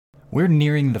We're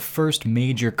nearing the first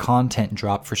major content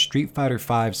drop for Street Fighter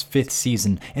V's 5th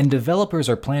season, and developers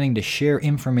are planning to share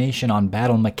information on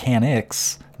battle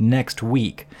mechanics next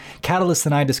week. Catalyst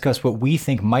and I discuss what we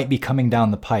think might be coming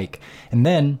down the pike, and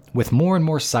then, with more and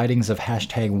more sightings of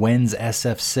 #when's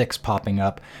SF6 popping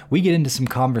up, we get into some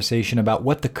conversation about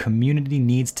what the community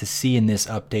needs to see in this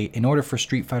update in order for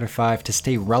Street Fighter V to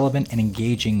stay relevant and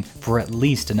engaging for at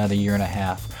least another year and a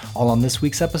half, all on this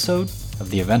week's episode of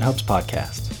the Event Hubs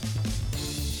podcast.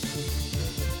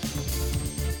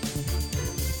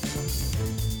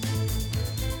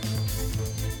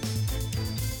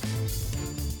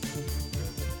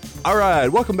 All right,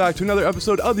 welcome back to another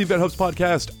episode of the Event Hubs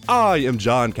podcast. I am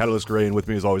John Catalyst Gray, and with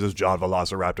me as always is John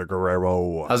Velociraptor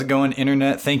Guerrero. How's it going,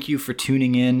 Internet? Thank you for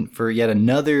tuning in for yet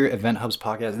another Event Hubs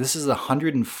podcast. This is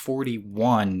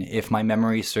 141, if my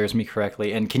memory serves me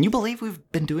correctly. And can you believe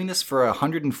we've been doing this for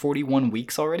 141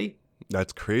 weeks already?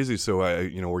 That's crazy. So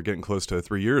we're getting close to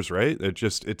 3 years, right?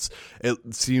 It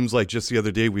seems like just the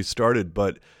other day we started,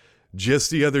 but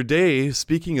just the other day,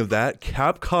 speaking of that,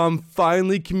 Capcom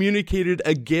finally communicated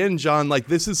again, John.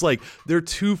 This is they're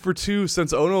 2 for 2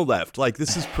 since Ono left.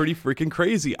 This is pretty freaking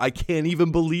crazy. I can't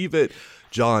even believe it.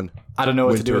 John, I don't know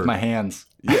what to do with my hands.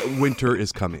 Yeah, winter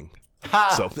is coming.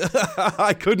 So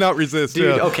I could not resist.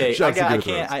 Dude, okay, I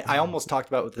can't. I almost talked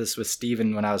about this with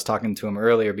Steven when I was talking to him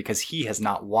earlier, because he has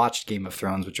not watched Game of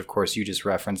Thrones, which of course you just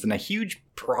referenced. And a huge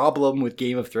problem with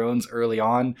Game of Thrones early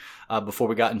on, before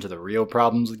we got into the real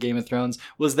problems with Game of Thrones,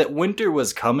 was that winter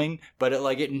was coming, but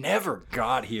it never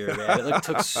got here, man. It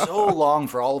took so long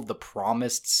for all of the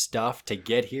promised stuff to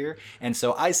get here. And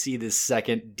so I see this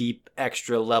second deep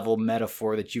extra level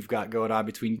metaphor that you've got going on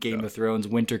between Game of Thrones,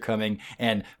 winter coming,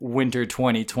 and winter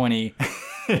 2020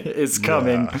 is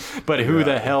coming, but who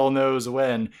the hell knows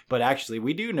when? But actually,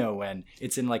 we do know when.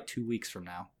 It's in 2 weeks from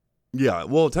now. Yeah,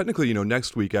 well, technically,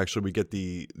 next week actually we get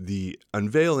the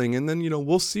unveiling, and then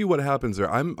we'll see what happens there.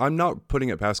 I'm not putting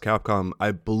it past Capcom.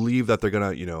 I believe that they're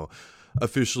gonna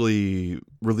officially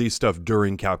release stuff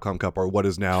during Capcom Cup, or what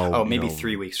is now. Maybe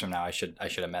 3 weeks from now. I should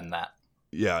amend that.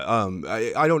 Yeah,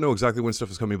 I don't know exactly when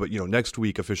stuff is coming, but next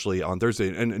week officially on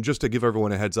Thursday. And just to give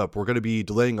everyone a heads up, we're going to be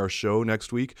delaying our show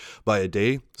next week by a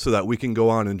day so that we can go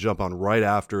on and jump on right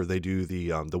after they do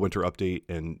the winter update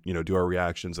and do our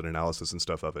reactions and analysis and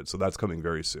stuff of it. So that's coming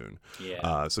very soon.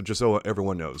 Yeah. So just so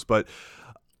everyone knows, but.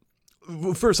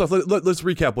 First off, let's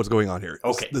recap what's going on here.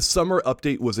 Okay. The summer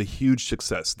update was a huge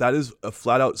success. That is a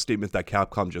flat-out statement that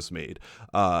Capcom just made.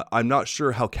 I'm not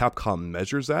sure how Capcom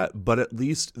measures that, but at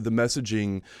least the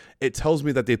messaging, it tells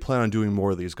me that they plan on doing more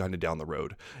of these kind of down the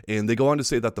road. And they go on to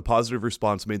say that the positive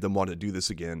response made them want to do this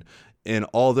again. And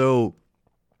although,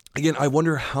 again, I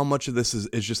wonder how much of this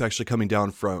is just actually coming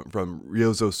down from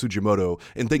Ryozo Tsujimoto,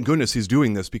 and thank goodness he's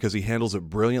doing this because he handles it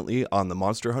brilliantly on the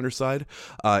Monster Hunter side.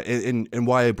 And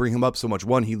why I bring him up so much,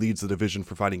 one, he leads the division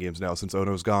for fighting games now since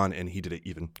Ono's gone, and he did it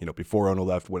even before Ono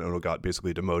left, when Ono got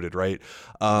basically demoted, right?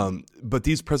 But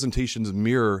these presentations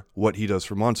mirror what he does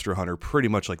for Monster Hunter pretty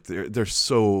much. They're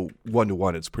so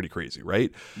one-to-one, it's pretty crazy,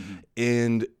 right? Mm-hmm.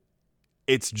 And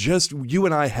it's just, you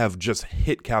and I have just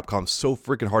hit Capcom so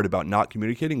freaking hard about not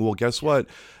communicating. Well, guess what?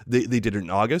 They did it in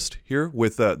August here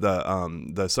with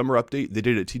the summer update. They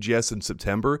did it at TGS in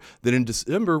September. Then in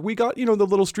December, we got, the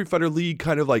little Street Fighter League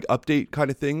kind of update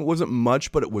kind of thing. It wasn't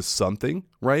much, but it was something,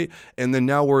 right? And then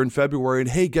now we're in February, and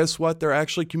hey, guess what? They're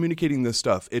actually communicating this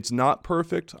stuff. It's not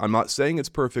perfect. I'm not saying it's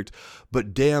perfect,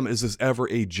 but damn, is this ever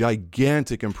a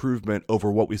gigantic improvement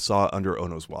over what we saw under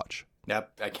Ono's watch.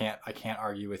 Yep, I can't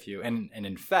argue with you. And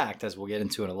in fact, as we'll get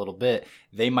into in a little bit,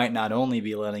 they might not only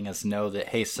be letting us know that,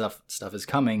 hey, stuff is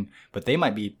coming, but they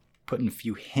might be putting a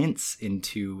few hints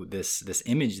into this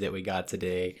image that we got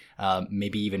today,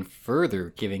 maybe even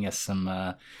further giving us some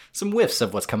whiffs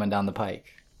of what's coming down the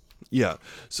pike. Yeah.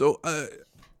 So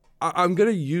I'm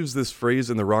going to use this phrase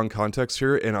in the wrong context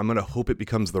here, and I'm going to hope it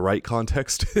becomes the right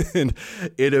context. And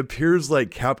it appears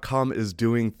like Capcom is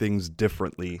doing things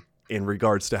differently in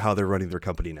regards to how they're running their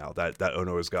company now that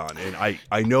Ono is gone. And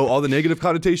I know all the negative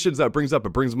connotations that brings up.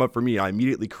 It brings them up for me. I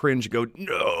immediately cringe and go,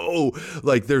 no,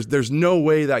 there's no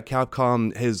way that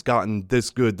Capcom has gotten this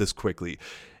good this quickly.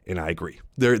 And I agree.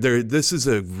 This is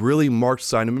a really marked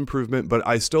sign of improvement, but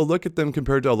I still look at them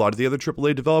compared to a lot of the other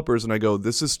AAA developers, and I go,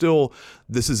 this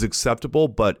is acceptable,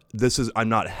 but I'm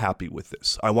not happy with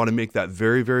this. I want to make that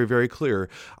very, very, very clear.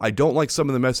 I don't like some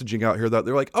of the messaging out here that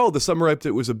they're like, oh, the summer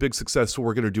update was a big success, so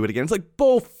we're going to do it again. It's like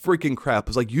bull freaking crap.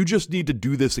 It's like, you just need to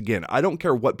do this again. I don't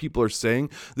care what people are saying.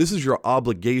 This is your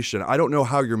obligation. I don't know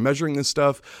how you're measuring this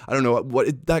stuff. I don't know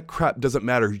that crap doesn't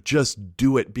matter. Just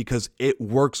do it because it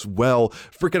works well.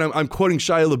 Freaking, I'm quoting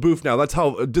Shia LaBeouf now. That's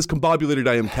how discombobulated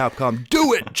I am, Capcom.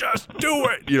 Do it! Just do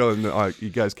it! You know, and, you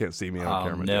guys can't see me on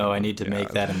camera. No, I need to make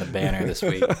that in the banner this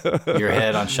week. Your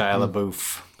head on Shia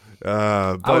LaBeouf.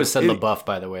 I always said LaBeouf,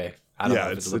 by the way. I don't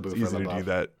know if it's easy to do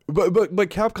that. But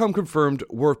Capcom confirmed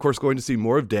we're of course going to see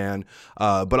more of Dan,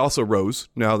 but also Rose.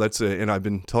 Now that's and I've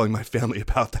been telling my family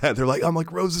about that. I'm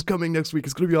like, Rose is coming next week.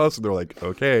 It's gonna be awesome. They're like,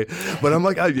 okay, but I'm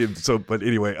like, but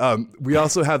anyway, we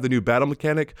also have the new battle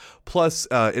mechanic. Plus,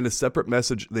 in a separate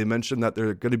message, they mentioned that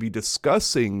they're going to be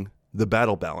discussing the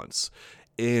battle balance.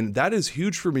 And that is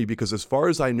huge for me because as far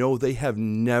as I know, they have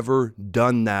never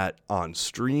done that on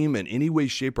stream in any way,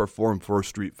 shape, or form for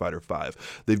Street Fighter V.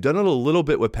 They've done it a little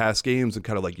bit with past games and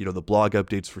kind of like, the blog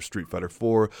updates for Street Fighter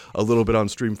 4, a little bit on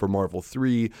stream for Marvel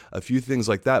 3, a few things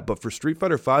like that. But for Street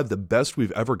Fighter V, the best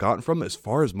we've ever gotten from it, as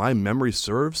far as my memory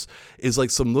serves, is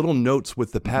like some little notes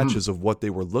with the patches of what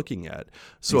they were looking at.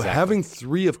 So having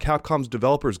 3 of Capcom's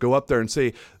developers go up there and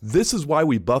say, this is why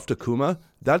we buffed Akuma,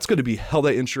 that's going to be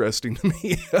hella interesting to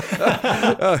me.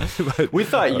 We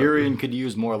thought Urien could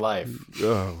use more life.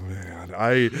 Oh man,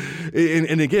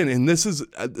 and again, and this is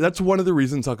that's one of the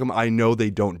reasons how come I know they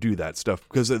don't do that stuff,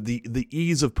 because of the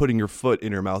ease of putting your foot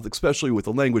in your mouth, especially with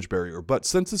the language barrier. But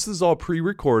since this is all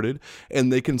pre-recorded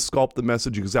and they can sculpt the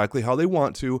message exactly how they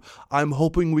want to, I'm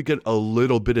hoping we get a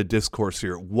little bit of discourse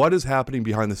here. What is happening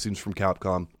behind the scenes from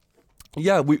Capcom?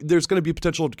 Yeah, there's going to be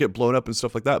potential to get blown up and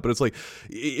stuff like that. But it's like,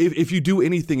 if you do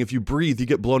anything, if you breathe, you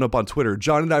get blown up on Twitter.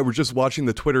 John and I were just watching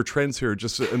the Twitter trends here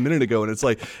just a minute ago. And it's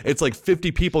like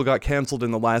 50 people got canceled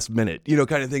in the last minute,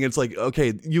 kind of thing. It's like,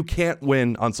 okay, you can't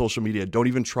win on social media. Don't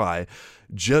even try.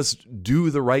 Just do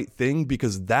the right thing,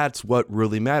 because that's what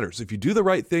really matters. If you do the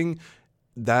right thing,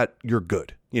 that you're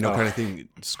good, kind of thing.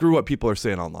 Screw what people are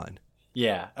saying online.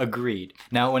 Yeah, agreed.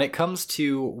 Now, when it comes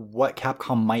to what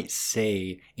Capcom might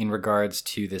say in regards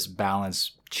to this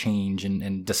balance change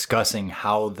and discussing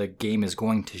how the game is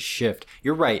going to shift,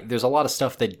 you're right. There's a lot of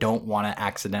stuff they don't want to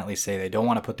accidentally say. They don't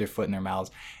want to put their foot in their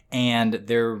mouths. And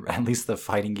they're, at least the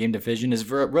fighting game division, is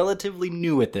relatively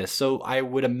new at this. So I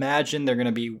would imagine they're going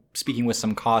to be speaking with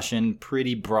some caution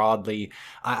pretty broadly.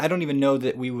 I don't even know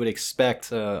that we would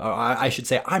expect, I should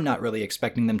say I'm not really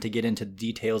expecting them to get into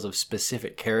details of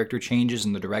specific character changes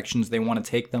and the directions they want to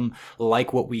take them,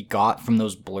 like what we got from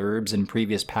those blurbs in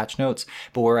previous patch notes.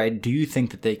 But where I do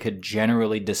think that they could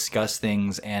generally discuss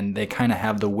things and they kind of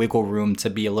have the wiggle room to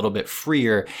be a little bit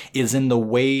freer is in the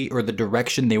way or the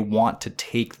direction they want to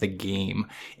take the game.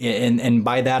 And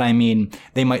by that I mean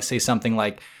they might say something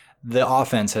like, the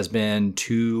offense has been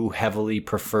too heavily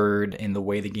preferred in the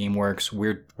way the game works.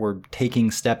 We're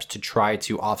taking steps to try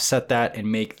to offset that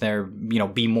and make there,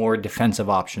 be more defensive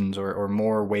options or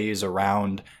more ways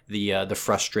around the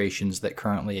frustrations that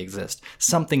currently exist.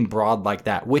 Something broad like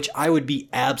that, which I would be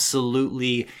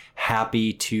absolutely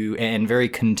happy to and very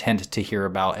content to hear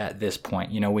about at this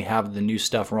point. We have the new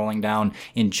stuff rolling down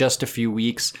in just a few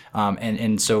weeks.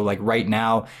 And so like right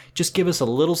now, just give us a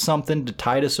little something to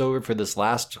tide us over for this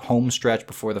last home stretch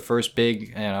before the first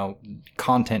big,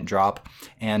 content drop.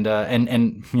 And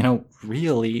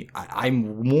really,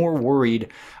 I'm more worried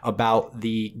about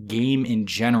the game in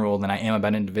general than I am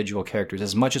about individual characters.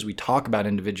 As much as we talk about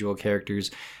individual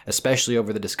characters, especially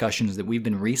over the discussions that we've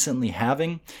been recently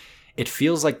having, it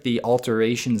feels like the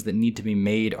alterations that need to be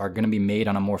made are going to be made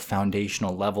on a more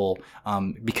foundational level,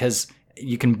 because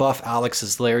you can buff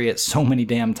Alex's lariat so many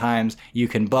damn times. You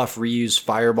can buff Ryu's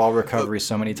fireball recovery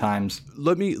so many times.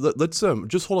 Let's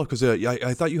just hold on, because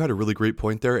I thought you had a really great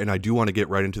point there, and I do want to get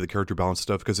right into the character balance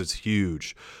stuff because it's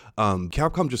huge.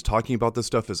 Capcom just talking about this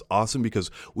stuff is awesome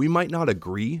because we might not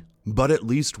agree, but at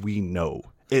least we know.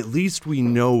 At least we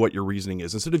know what your reasoning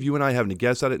is. Instead of you and I having to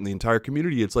guess at it in the entire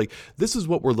community, it's like, this is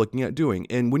what we're looking at doing.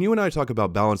 And when you and I talk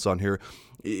about balance on here,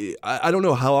 I don't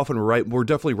know how often we're right. We're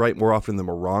definitely right more often than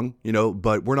we're wrong,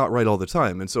 but we're not right all the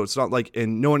time. And so it's not like,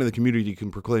 and no one in the community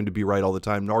can proclaim to be right all the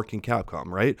time, nor can Capcom,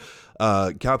 right?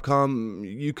 Capcom,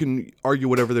 you can argue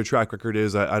whatever their track record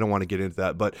is. I don't want to get into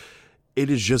that, but it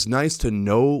is just nice to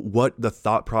know what the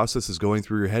thought process is going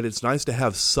through your head. It's nice to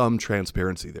have some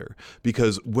transparency there,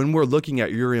 because when we're looking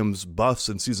at Urium's buffs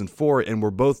in Season 4 and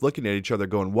we're both looking at each other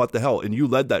going, what the hell? And you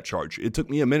led that charge. It took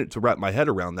me a minute to wrap my head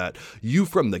around that. You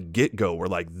from the get-go were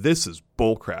like, this is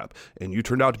bullcrap. And you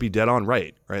turned out to be dead on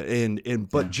right?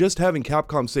 But just having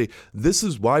Capcom say, this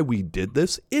is why we did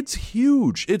this, it's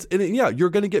huge. You're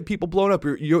going to get people blown up.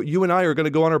 You and I are going to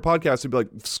go on our podcast and be like,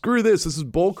 screw this is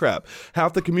bullcrap.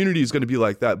 Half the community is going to be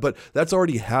like that, but that's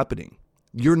already happening.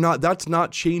 That's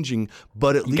not changing,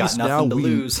 but at least now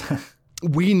lose.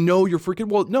 We know you're freaking,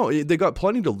 well, no, they got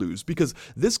plenty to lose because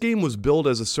this game was billed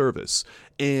as a service.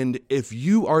 And if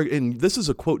you are, and this is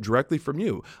a quote directly from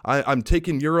you, I'm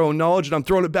taking your own knowledge and I'm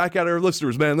throwing it back at our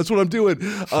listeners, man. That's what I'm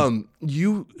doing.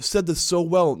 You said this so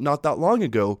well not that long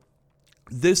ago.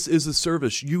 This is a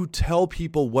service. You tell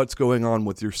people what's going on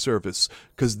with your service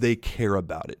because they care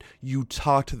about it. You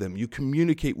talk to them. You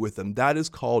communicate with them. That is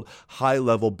called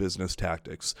high-level business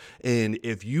tactics. And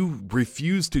if you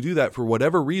refuse to do that for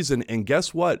whatever reason, and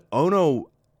guess what? Ono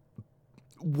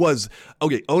was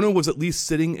at least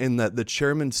sitting in the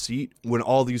chairman's seat when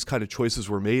all these kind of choices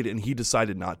were made, and he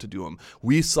decided not to do them.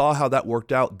 We saw how that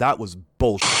worked out. That was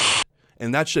bullshit.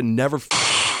 And that should never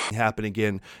happen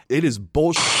again. It is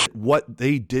bullshit what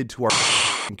they did to our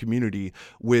community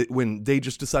when they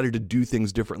just decided to do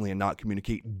things differently and not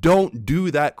communicate. Don't do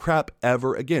that crap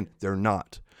ever again. They're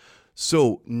not.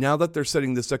 So now that they're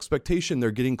setting this expectation,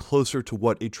 they're getting closer to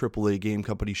what a AAA game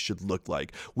company should look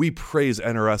like. We praise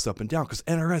NRS up and down because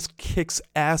NRS kicks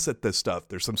ass at this stuff.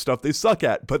 There's some stuff they suck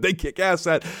at, but they kick ass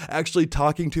at actually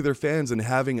talking to their fans and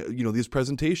having, these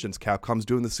presentations. Capcom's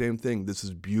doing the same thing. This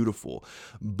is beautiful.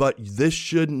 But this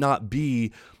should not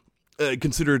be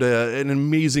considered an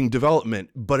amazing development,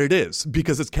 but it is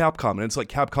because it's Capcom, and it's like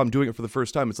Capcom doing it for the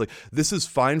first time. It's like, this is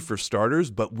fine for starters,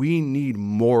 but we need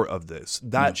more of this.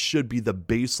 That should be the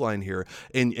baseline here.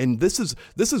 And this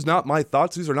is not my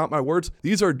thoughts. These are not my words.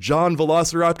 These are John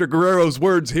Velociraptor Guerrero's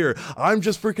words here. I'm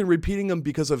just freaking repeating them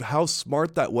because of how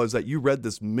smart that was that you read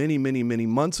this many, many, many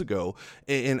months ago.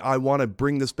 And I want to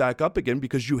bring this back up again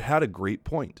because you had a great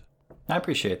point. I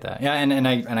appreciate that. Yeah, and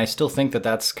I still think that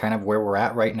that's kind of where we're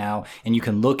at right now. And you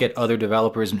can look at other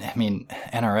developers. I mean,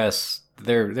 NRS,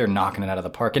 they're knocking it out of the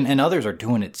park, and others are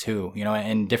doing it too,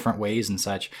 in different ways and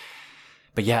such.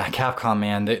 But yeah, Capcom,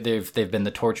 man, they've been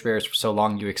the torchbearers for so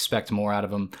long. You expect more out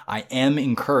of them. I am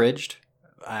encouraged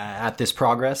at this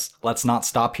progress. Let's not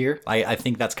stop here. I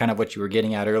think that's kind of what you were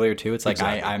getting at earlier too. It's like,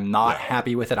 exactly. I'm not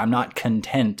happy with it. I'm not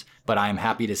content, but I'm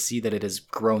happy to see that it has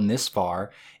grown this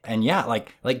far. And yeah,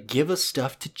 like give us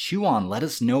stuff to chew on. Let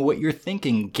us know what you're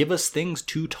thinking. Give us things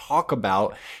to talk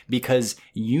about because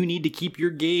you need to keep your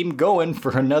game going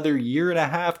for another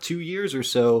 1.5 2 years or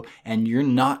so. And you're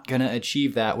not going to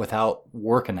achieve that without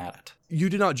working at it. You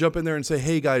did not jump in there and say,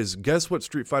 hey guys, guess what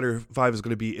Street Fighter V is going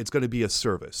to be? It's going to be a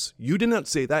service. You did not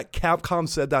say that. Capcom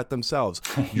said that themselves.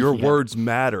 Your words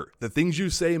matter. The things you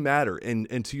say matter.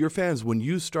 And to your fans, when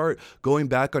you start going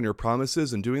back on your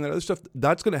promises and doing that other stuff,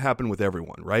 that's going to happen with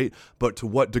everyone, right? But to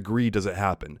what degree does it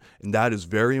happen? And that is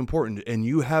very important. And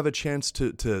you have a chance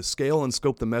to scale and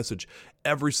scope the message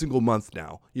every single month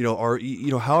now, or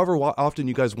however often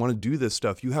you guys want to do this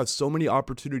stuff. You have so many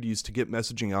opportunities to get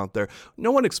messaging out there.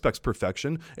 No one expects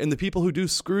perfection, and the people who do,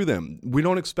 screw them. We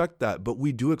don't expect that, but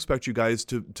we do expect you guys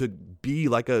to be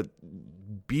like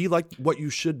what you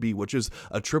should be, which is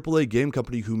a AAA game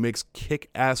company who makes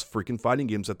kick-ass freaking fighting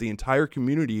games that the entire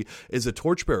community is a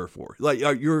torchbearer for. Like,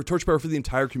 you're a torchbearer for the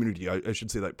entire community. I should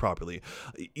say that properly.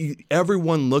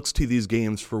 Everyone looks to these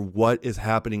games for what is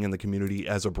happening in the community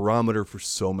as a barometer for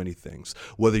so many things.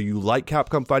 Whether you like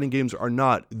Capcom fighting games or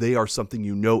not, they are something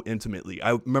you know intimately.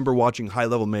 I remember watching High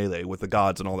Level Melee with the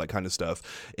gods and all that kind of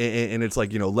stuff. And it's like,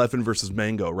 Leffen versus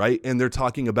Mango, right? And they're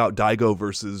talking about Daigo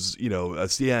versus,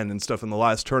 Cien and stuff in the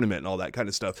last tournament and all that kind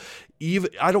of stuff.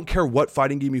 Even I don't care what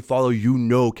fighting game you follow,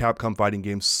 Capcom fighting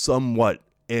games somewhat,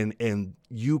 and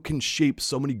you can shape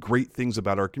so many great things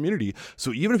about our community.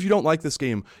 So even if you don't like this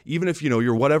game, even if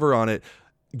you're whatever on it,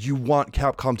 you want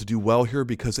Capcom to do well here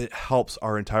because it helps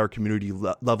our entire community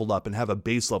level up and have a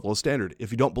base level of standard. If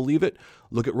you don't believe it,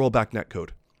 look at Rollback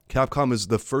Netcode. Capcom is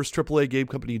the first AAA game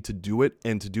company to do it,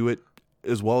 and to do it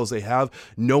as well as they have.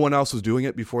 No one else was doing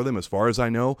it before them, as far as I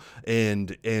know,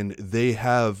 and they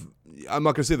have. I'm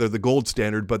not going to say they're the gold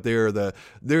standard, but they're the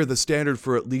standard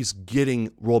for at least getting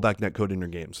rollback netcode in your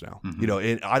games now. Mm-hmm.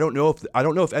 And I don't know if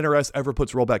NRS ever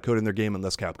puts rollback code in their game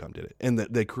unless Capcom did it, and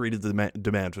that they created the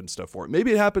demand and stuff for it.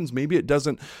 Maybe it happens, maybe it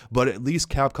doesn't, but at least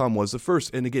Capcom was the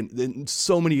first. And again, in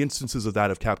so many instances of that,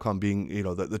 of Capcom being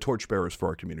the torchbearers for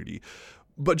our community.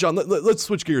 But John, let's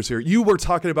switch gears here. You were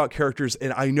talking about characters,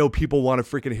 and I know people want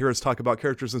to freaking hear us talk about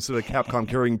characters instead of Capcom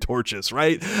carrying torches,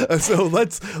 right? So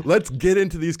let's get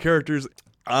into these characters.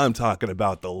 I'm talking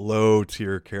about the low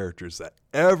tier characters that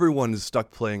everyone is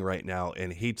stuck playing right now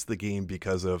and hates the game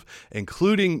because of,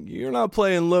 including, you're not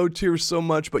playing low tier so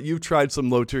much, but you've tried some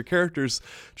low tier characters,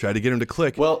 try to get them to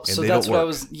click. Well, and so they that's don't what work. I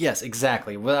was, yes,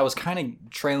 exactly. What I was kind of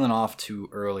trailing off to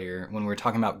earlier when we were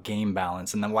talking about game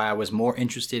balance, and then why I was more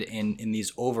interested in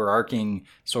these overarching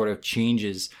sort of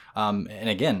changes. And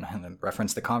again,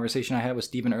 reference the conversation I had with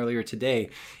Steven earlier today.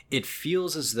 It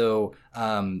feels as though,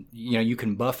 you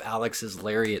can buff Alex's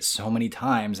Lariat so many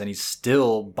times and he's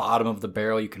still bottom of the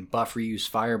barrel. You can buff reuse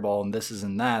Fireball and this is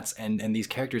and that's, and these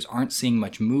characters aren't seeing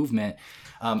much movement.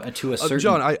 To a certain...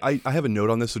 John, I have a note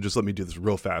on this, so just let me do this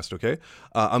real fast, okay?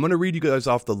 I'm going to read you guys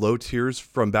off the low tiers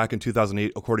from back in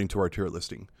 2008 according to our tier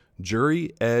listing.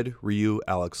 Jury, Ed, Ryu,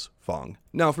 Alex, Fong.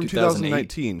 Now from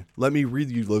 2019, let me read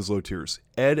you those low tiers.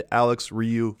 Ed, Alex,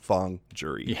 Ryu, Fong,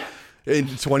 Jury. Yeah. In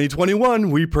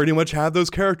 2021, we pretty much have those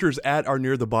characters at or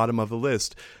near the bottom of the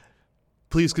list.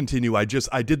 Please continue. I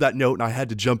did that note and I had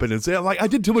to jump in and say, I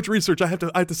did too much research. I have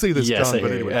to say this, yes, John.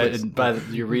 But anyway,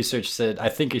 your research said, I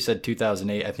think you said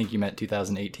 2008. I think you meant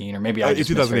 2018, or maybe I just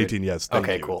 2018. Yes.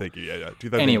 Okay, you. cool. Thank you. Yeah.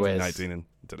 2018, Anyways, 19 and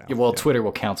to now. Well, Twitter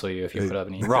will cancel you if you put up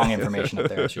any wrong information up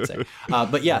there, I should say.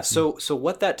 But yeah, so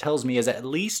what that tells me is, at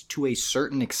least to a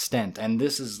certain extent, and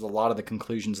this is a lot of the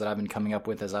conclusions that I've been coming up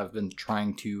with as I've been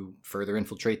trying to further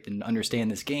infiltrate and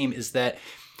understand this game, is that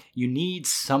you need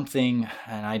something,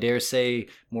 and I dare say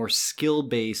more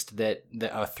skill-based, that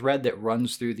a thread that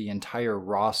runs through the entire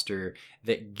roster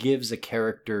that gives a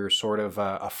character sort of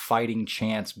a fighting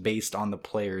chance based on the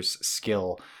player's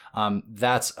skill.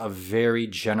 That's a very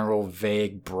general,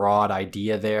 vague, broad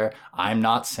idea there. I'm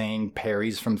not saying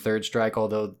parries from Third Strike,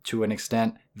 although to an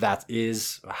extent that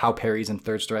is how parries in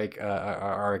Third Strike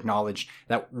are acknowledged.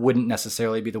 That wouldn't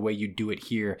necessarily be the way you do it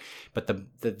here. But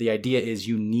the idea is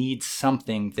you need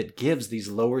something that gives these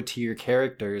lower tier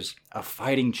characters a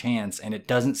fighting chance, and it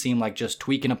doesn't seem like just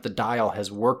tweaking up the dial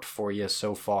has worked for you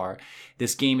so far.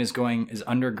 This game is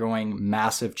undergoing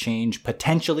massive change,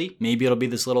 potentially. Maybe it'll be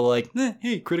this little like,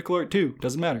 hey, Critical Art 2,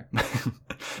 doesn't matter.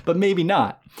 But maybe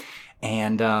not.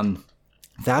 And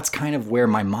that's kind of where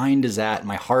my mind is at.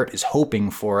 My heart is hoping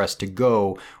for us to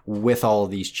go with all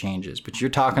of these changes. But you're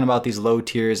talking about these low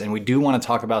tiers, and we do want to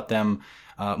talk about them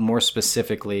more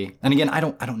specifically. And again, I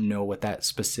don't know what that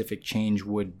specific change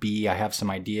would be. I have some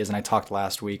ideas, and I talked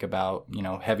last week about,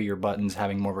 heavier buttons,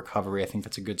 having more recovery. I think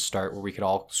that's a good start where we could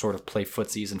all sort of play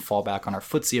footsies and fall back on our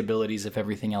footsie abilities if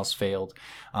everything else failed.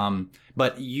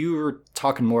 But you were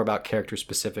talking more about character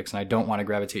specifics, and I don't want to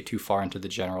gravitate too far into the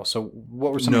general. So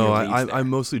what were some of your leads there? I'm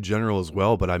mostly general as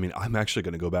well, but I mean, I'm actually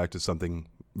going to go back to something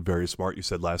very smart you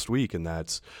said last week, and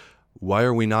that's, why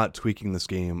are we not tweaking this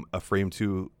game a frame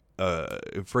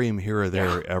here or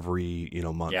there every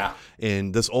month? Yeah.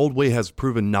 And this old way has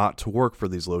proven not to work for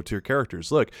these low tier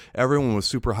characters. Look, everyone was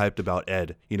super hyped about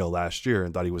Ed, last year,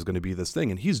 and thought he was going to be this thing,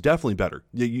 and he's definitely better.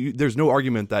 There's no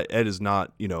argument that Ed is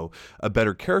not a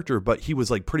better character, but he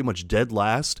was like pretty much dead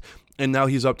last. And now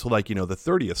he's up to the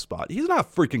 30th spot. He's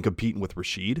not freaking competing with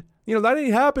Rashid. That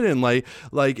ain't happening.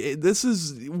 Like this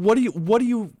is, what are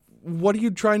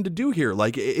you trying to do here?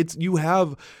 You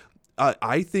have,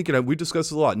 I think, and we discussed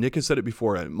this a lot, Nick has said it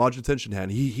before, Majin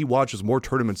Tenshinhan, he watches more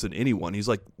tournaments than anyone. He's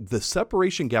like, the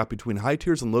separation gap between high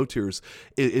tiers and low tiers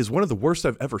is one of the worst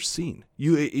I've ever seen.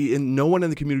 And no one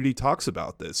in the community talks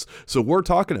about this. So we're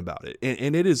talking about it.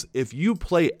 And it is, if you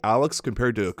play Alex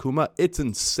compared to Akuma, it's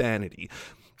insanity.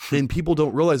 And people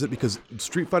don't realize it because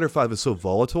Street Fighter V is so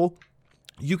volatile.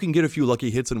 You can get a few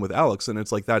lucky hits in with Alex, and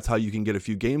it's like that's how you can get a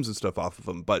few games and stuff off of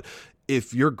him. But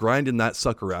if you're grinding that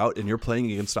sucker out and you're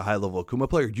playing against a high-level Akuma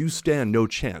player, you stand no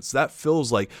chance. That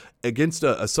feels like, against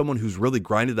someone who's really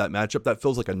grinded that matchup, that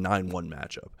feels like a 9-1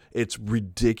 matchup. It's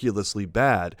ridiculously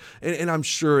bad. And I'm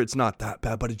sure it's not that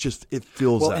bad, but it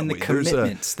feels that way. Well, and the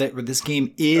commitments that this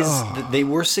game is, they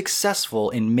were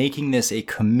successful in making this a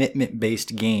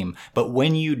commitment-based game. But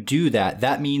when you do that,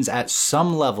 that means at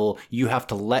some level you have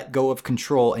to let go of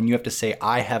control and you have to say,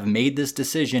 I have made this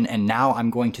decision and now I'm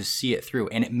going to see it through.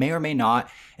 And it may or may not,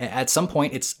 at some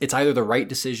point, it's either the right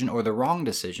decision or the wrong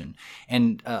decision.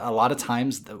 And a lot of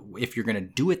times, if you're going to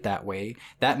do it that way,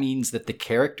 that means that the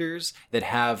characters that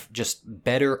have just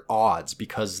better odds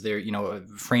because they're,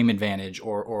 frame advantage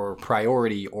or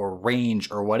priority or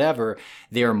range or whatever,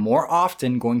 they are more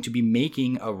often going to be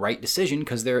making a right decision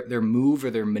because their move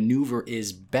or their maneuver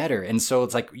is better. And so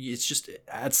it's just,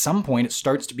 at some point, it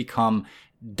starts to become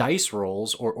dice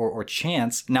rolls or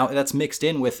chance. Now that's mixed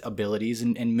in with abilities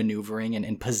and maneuvering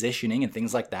and positioning and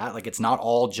things like that. Like, it's not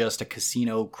all just a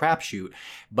casino crapshoot,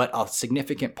 but a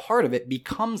significant part of it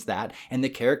becomes that, and the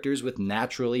characters with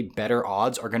naturally better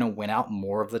odds are going to win out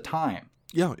more of the time.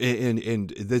 Yeah, and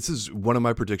this is one of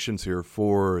my predictions here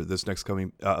for this next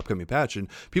upcoming patch. And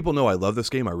people know I love this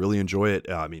game. I really enjoy it.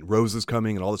 I mean, Rose is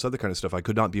coming and all this other kind of stuff. I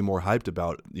could not be more hyped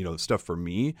about, stuff for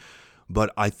me.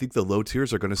 But I think the low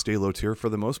tiers are going to stay low tier for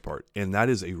the most part. And that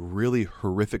is a really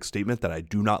horrific statement that I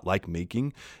do not like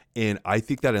making. And I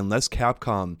think that unless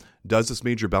Capcom does this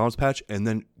major balance patch and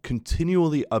then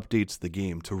continually updates the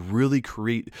game to really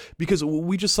create, because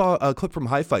we just saw a clip from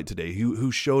High Fight today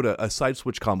who showed a side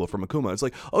switch combo from Akuma. It's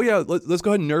like, oh yeah, let's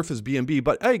go ahead and nerf his BMB,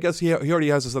 but hey, I guess he already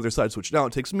has this other side switch. Now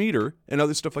it takes meter and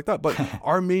other stuff like that. But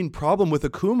our main problem with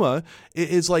Akuma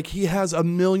is like he has a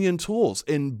million tools,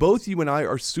 and both you and I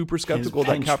are super skeptical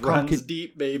that Capcom runs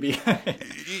deep, baby.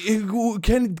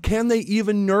 Can they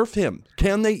even nerf him?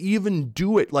 Can they even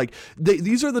do it? Like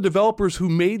these are the developers who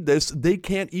made this. They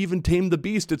can't even tame the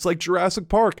beast. It's like Jurassic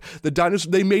Park.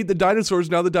 They made the dinosaurs.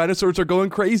 Now the dinosaurs are going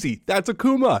crazy. That's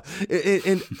Akuma,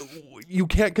 and you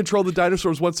can't control the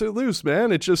dinosaurs once they're loose,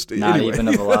 man. It's just not even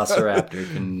a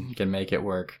Velociraptor can make it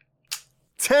work.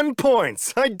 10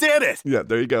 points. I did it. Yeah,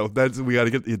 there you go. We got to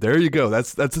get there. You go.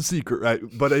 That's a secret, right?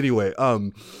 But anyway,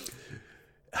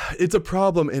 it's a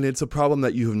problem, and it's a problem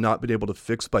that you have not been able to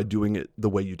fix by doing it the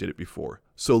way you did it before.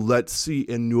 So let's see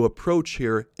a new approach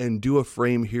here and do a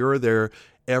frame here or there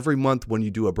every month when you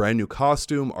do a brand new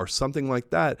costume or something like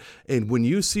that. And when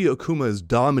you see Akuma is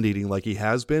dominating like he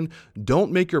has been,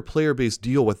 don't make your player base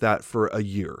deal with that for a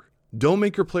year. Don't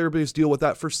make your player base deal with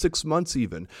that for 6 months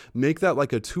even. Make that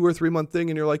like a 2 or 3 month thing,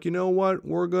 and you're like, you know what?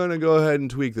 We're going to go ahead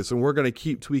and tweak this, and we're going to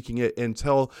keep tweaking it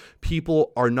until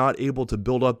people are not able to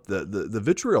build up the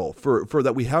vitriol for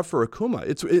that we have for Akuma.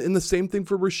 It's in the same thing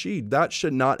for Rashid. That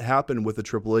should not happen with a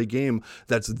AAA game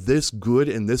that's this good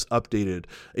and this updated.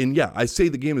 And yeah, I say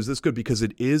the game is this good because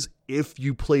it is if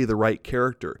you play the right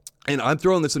character. And I'm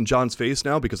throwing this in John's face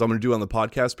now because I'm going to do it on the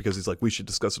podcast because he's like, we should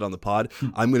discuss it on the pod.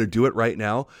 I'm going to do it right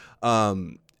now.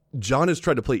 John has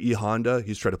tried to play E Honda.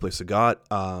 He's tried to play Sagat.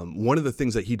 One of the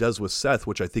things that he does with Seth,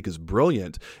 which I think is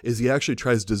brilliant, is he actually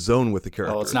tries to zone with the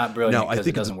character. Oh, it's not brilliant because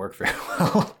it doesn't work very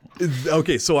well.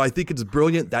 Okay, so I think it's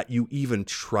brilliant that you even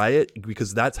try it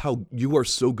because that's how you are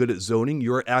so good at zoning.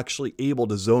 You're actually able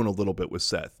to zone a little bit with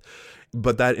Seth.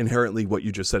 But that inherently, what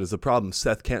you just said is the problem.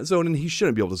 Seth can't zone, and he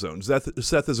shouldn't be able to zone.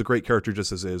 Seth is a great character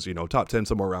just as is, top 10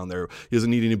 somewhere around there. He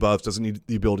doesn't need any buffs, doesn't need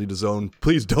the ability to zone.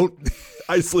 Please don't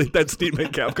isolate that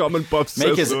statement, Capcom, and buff Make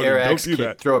Seth his zoning. Air Don't X do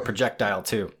that. throw a projectile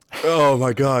too. Oh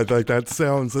my God! Like that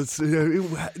sounds. And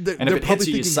if it hits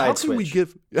you, you side switch.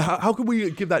 How can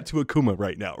we give that to Akuma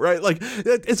right now? Right? Like,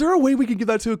 is there a way we can give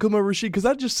that to Akuma Rashid? Because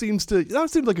that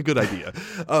seems like a good idea.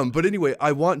 But anyway,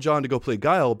 I want John to go play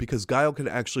Guile because Guile can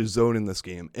actually zone in this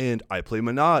game, and I play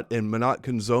Manat, and Manat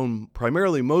can zone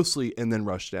primarily, mostly, and then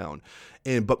rush down.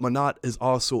 But Manat is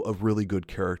also a really good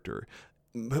character.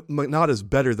 Manat is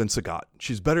better than Sagat.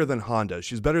 She's better than Honda.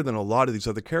 She's better than a lot of these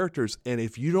other characters. And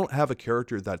if you don't have a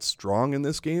character that's strong in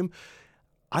this game,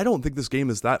 I don't think this game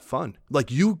is that fun.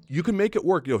 Like you can make it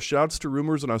work. Shouts to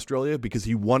Rumors in Australia because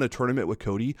he won a tournament with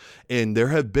Cody, and there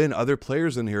have been other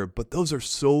players in here, but those are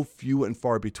so few and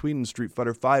far between in Street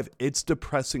Fighter V. It's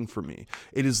depressing for me.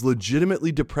 It is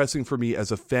legitimately depressing for me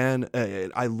as a fan.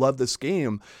 I love this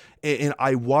game, and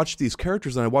I watch these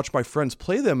characters and I watch my friends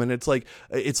play them, and it's like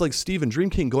Steven Dream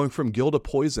King going from Gil to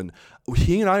Poison.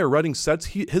 He and I are running sets.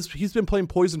 He's been playing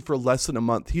Poison for less than a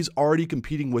month. He's already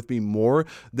competing with me more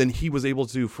than he was able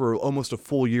to for almost a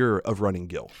full year of running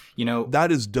Gil.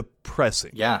 That is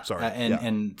depressing. Yeah. Sorry.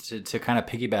 And to kind of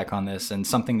piggyback on this and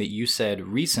something that you said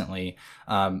recently,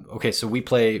 okay, so we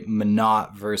play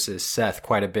Manat versus Seth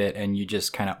quite a bit, and you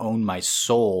just kind of own my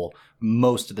soul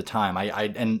most of the time.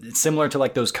 And it's similar to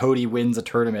like those Cody wins a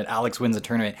tournament, Alex wins a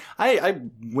tournament. I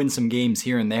win some games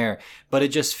here and there, but it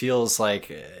just feels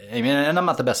like, I mean, and I'm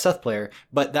not the best Seth player,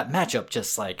 but that matchup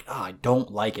just like, I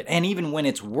don't like it. And even when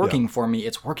it's working for me,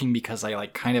 it's working because I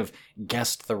like kind of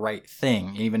guessed the right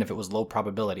thing, even if it was low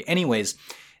probability. Anyways,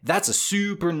 that's a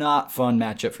super not fun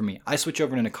matchup for me. I switch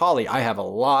over to Necalli. I have a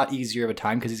lot easier of a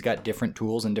time because he's got different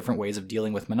tools and different ways of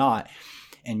dealing with Manat.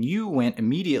 And you went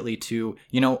immediately to,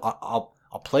 I'll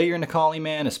play your Necalli,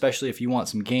 man, especially if you want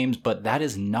some games, but that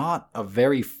is not a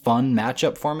very fun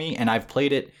matchup for me. And I've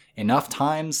played it enough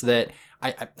times that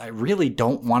I really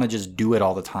don't want to just do it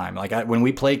all the time. Like when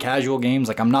we play casual games,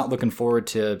 like I'm not looking forward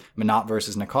to Manat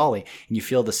versus Necalli. And you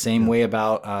feel the same way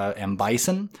about M.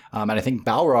 Bison. And I think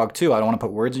Balrog too. I don't want to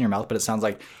put words in your mouth, but it sounds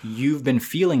like you've been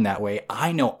feeling that way.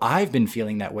 I know I've been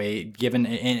feeling that way given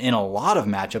in a lot of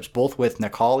matchups, both with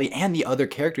Necalli and the other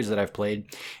characters that I've played.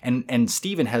 And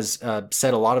Steven has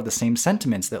said a lot of the same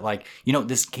sentiments that like,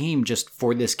 this game just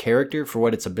for this character, for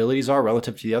what its abilities are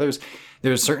relative to the others,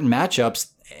 there's certain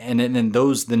matchups and then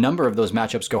the number of those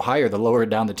matchups go higher the lower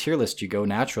down the tier list you go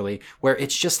naturally, where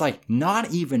it's just like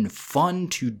not even fun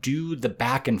to do the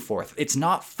back and forth. It's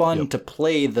not fun to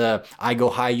play the I go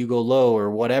high, you go low, or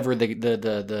whatever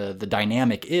the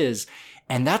dynamic is.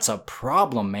 And that's a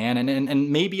problem, man.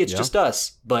 And maybe it's just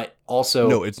us, but also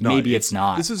no, it's not. Maybe it's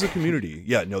not. This is a community.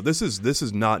 Yeah, no, this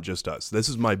is not just us. This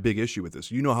is my big issue with this.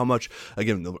 You know how much,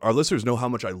 again, our listeners know how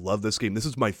much I love this game. This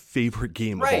is my favorite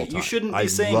game of all time. You shouldn't be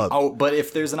saying, but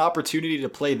if there's an opportunity to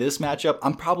play this matchup,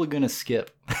 I'm probably going to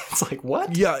skip. It's like,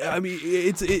 what? Yeah, I mean,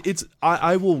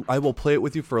 I will play it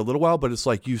with you for a little while, but it's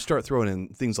like you start throwing in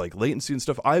things like latency and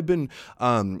stuff. I've been,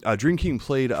 Dream King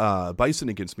played Bison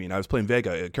against me, and I was playing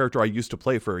Vega, a character I used to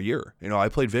play for a year. You know, I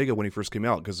played Vega when he first came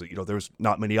out because, you know, there was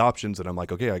not many options, and I'm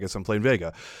like, okay, I guess I'm playing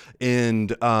Vega.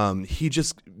 And he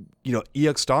just, you know,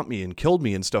 EX stomped me and killed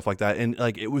me and stuff like that. And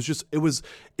like, it was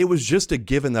just a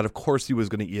given that of course he was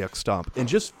going to EX stomp, and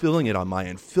just feeling it on my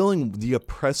end, feeling the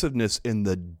oppressiveness in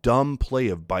the dumb play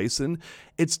of Bison.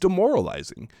 It's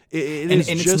demoralizing.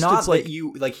 It's not like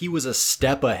you, like he was a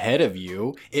step ahead of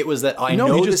you. It was that I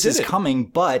know this is coming,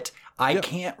 but I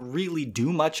can't really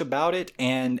do much about it,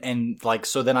 and like,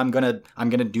 so then I'm gonna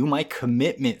do my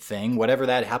commitment thing, whatever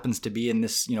that happens to be in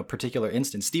this, you know, particular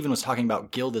instance. Steven was talking about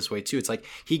Guild this way too. It's like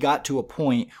he got to a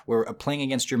point where playing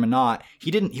against your Menat,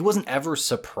 he wasn't ever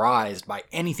surprised by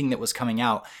anything that was coming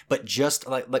out, but just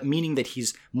like meaning that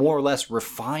he's more or less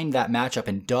refined that matchup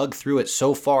and dug through it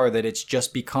so far that it's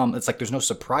just become, it's like there's no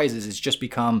surprises. It's just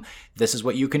become, this is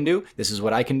what you can do, this is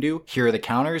what I can do, here are the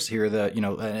counters, here are the, you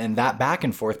know, and that back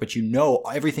and forth, but you know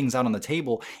everything's out on the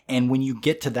table. And when you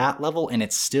get to that level and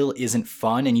it still isn't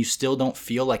fun, and you still don't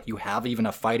feel like you have even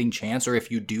a fighting chance, or if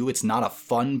you do, it's not a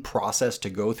fun process to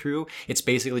go through. It's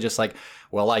basically just like,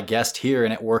 well, I guessed here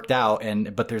and it worked out,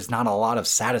 but there's not a lot of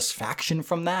satisfaction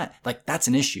from that. Like, that's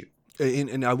an issue.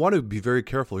 And I want to be very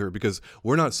careful here, because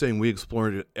we're not saying we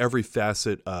explored every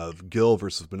facet of Gil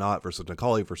versus Menat versus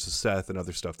Necalli versus Seth and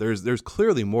other stuff. There's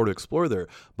clearly more to explore there.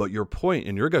 But your point,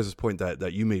 and your guys' point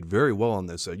that you made very well on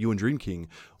this, you and Dream King,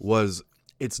 was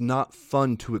it's not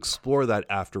fun to explore that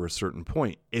after a certain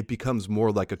point. It becomes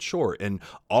more like a chore. And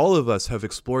all of us have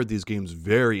explored these games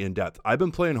very in depth. I've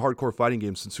been playing hardcore fighting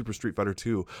games since Super Street Fighter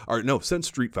 2, or no, since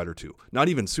Street Fighter 2. Not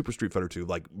even Super Street Fighter 2,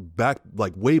 like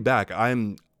way back.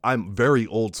 I'm very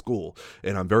old school,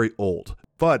 and I'm very old,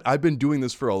 but I've been doing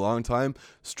this for a long time.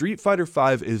 Street Fighter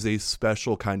V is a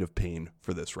special kind of pain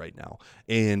for this right now.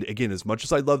 And again, as much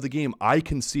as I love the game, I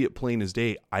can see it plain as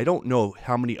day. I don't know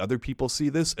how many other people see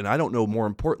this, and I don't know, more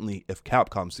importantly, if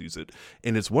Capcom sees it.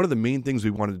 And it's one of the main things we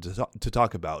wanted to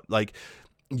talk about. Like,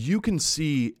 you can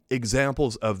see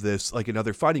examples of this like in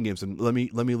other fighting games, and let me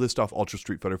list off Ultra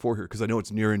Street Fighter 4 here, because I know it's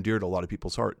near and dear to a lot of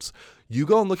people's hearts. You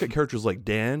go and look at characters like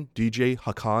Dan, DJ,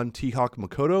 Hakan, T-Hawk,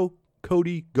 Makoto,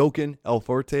 Cody, Gouken, El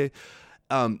Forte.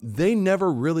 They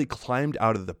never really climbed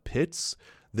out of the pits.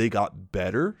 They got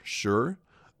better, sure,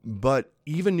 but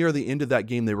even near the end of that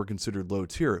game, they were considered low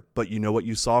tier. But you know what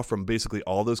you saw from basically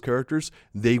all those characters?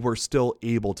 They were still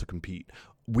able to compete.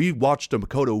 We watched a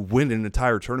Makoto win an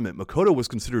entire tournament. Makoto was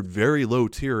considered very low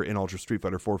tier in Ultra Street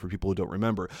Fighter 4 for people who don't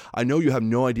remember. I know you have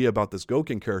no idea about this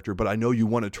Gouken character, but I know you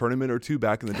won a tournament or two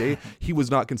back in the day. He was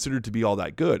not considered to be all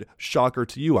that good. Shocker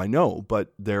to you, I know,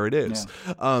 but there it is.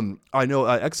 Yeah. I know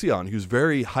Exion, who's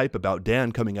very hype about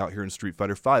Dan coming out here in Street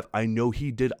Fighter 5. I know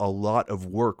he did a lot of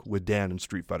work with Dan in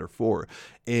Street Fighter 4.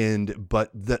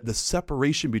 But the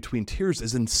separation between tiers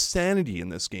is insanity in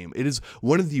this game. It is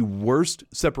one of the worst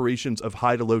separations of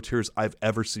high to low tiers I've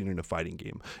ever seen in a fighting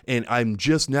game. And I'm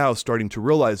just now starting to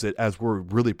realize it as we're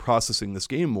really processing this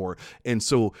game more. And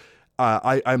so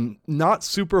I'm not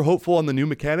super hopeful on the new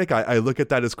mechanic. I look at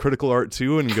that as critical art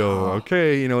too and go,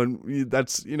 okay, and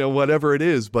that's, whatever it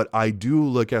is. But I do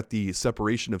look at the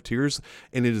separation of tiers,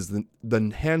 and it is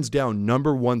the hands down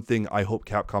number one thing I hope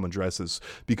Capcom addresses,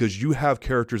 because you have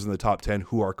characters in the top 10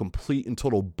 who are complete and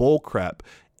total bullcrap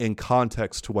in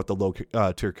context to what the low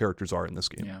tier characters are in this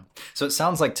game. Yeah. So it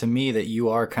sounds like to me that you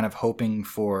are kind of hoping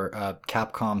for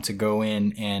Capcom to go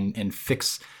in and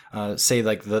fix, say,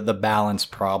 like the balance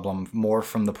problem more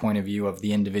from the point of view of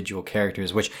the individual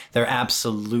characters, which there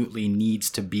absolutely needs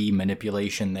to be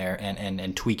manipulation there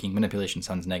and tweaking. Manipulation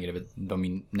sounds negative. I don't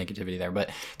mean negativity there,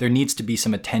 but there needs to be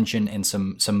some attention and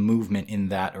some movement in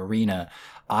that arena.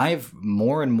 I've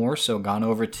more and more so gone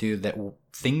over to that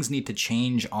things need to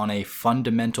change on a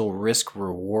fundamental risk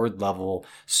reward level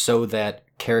so that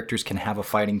characters can have a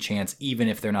fighting chance even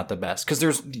if they're not the best. Because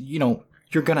there's,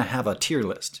 you're going to have a tier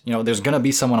list. There's going to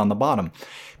be someone on the bottom,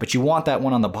 but you want that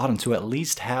one on the bottom to at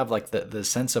least have like the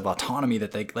sense of autonomy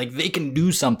that they can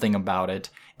do something about it,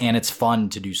 and it's fun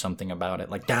to do something about it.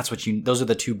 Like those are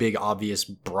the two big obvious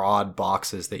broad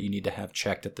boxes that you need to have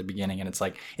checked at the beginning. And it's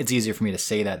like, it's easier for me to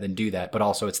say that than do that, but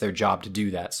also it's their job to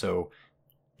do that. So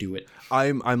do it.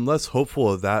 I'm less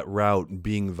hopeful of that route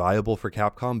being viable for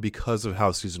Capcom because of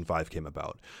how Season 5 came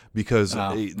about. Because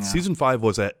Season 5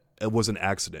 was an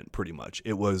accident, pretty much.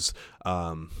 It was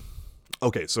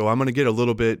okay, so I'm gonna get a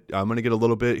little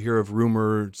bit here of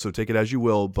rumor, so take it as you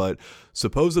will. But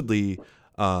supposedly,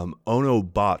 Ono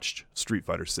botched Street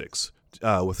Fighter 6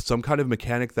 with some kind of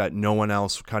mechanic that no one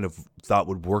else kind of thought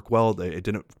would work well. It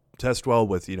didn't test well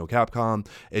with Capcom.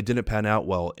 It didn't pan out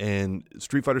well, and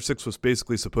Street Fighter 6 was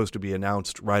basically supposed to be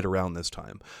announced right around this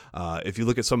time. If you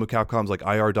look at some of Capcom's like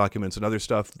IR documents and other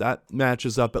stuff, that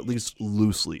matches up at least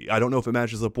loosely. I don't know if it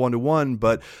matches up 1-to-1,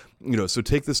 but so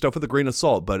take this stuff with a grain of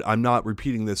salt. But I'm not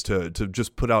repeating this to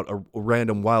just put out a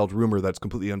random wild rumor that's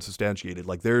completely unsubstantiated.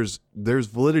 Like there's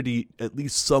validity at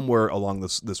least somewhere along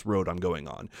this road I'm going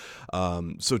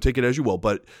on. So take it as you will,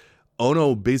 but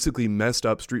Ono basically messed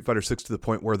up Street Fighter 6 to the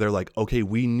point where they're like, okay,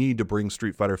 we need to bring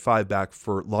Street Fighter 5 back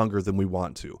for longer than we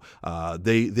want to.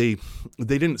 They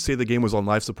didn't say the game was on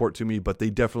life support to me, but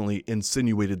they definitely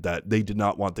insinuated that they did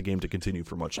not want the game to continue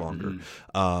for much longer.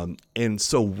 And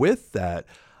so with that,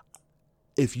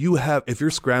 if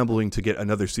you're scrambling to get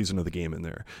another season of the game in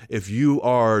there, if you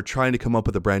are trying to come up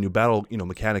with a brand new battle,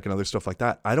 mechanic and other stuff like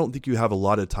that, I don't think you have a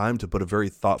lot of time to put a very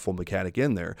thoughtful mechanic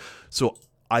in there. So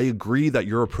I agree that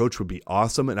your approach would be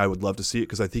awesome, and I would love to see it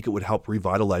because I think it would help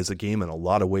revitalize the game in a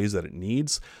lot of ways that it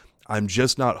needs. I'm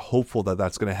just not hopeful that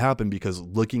that's going to happen because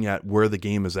looking at where the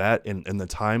game is at and the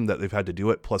time that they've had to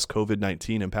do it, plus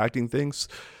COVID-19 impacting things,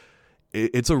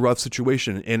 it's a rough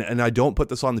situation. And I don't put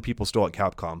this on the people still at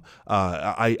Capcom.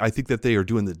 I think that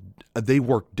they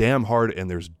work damn hard, and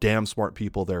there's damn smart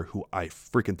people there who I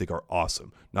freaking think are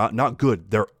awesome. Not good,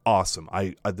 they're awesome.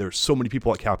 There's so many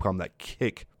people at Capcom that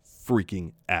kick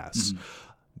freaking ass,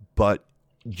 but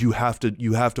you have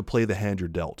to play the hand you're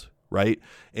dealt, right?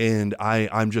 And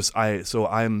I'm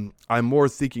more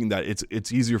thinking that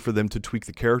it's easier for them to tweak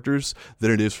the characters than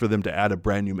it is for them to add a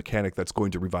brand new mechanic that's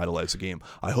going to revitalize the game.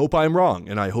 I hope I'm wrong,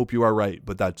 and I hope you are right,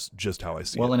 but that's just how I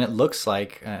see it. Well, and it looks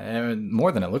like,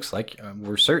 more than it looks like,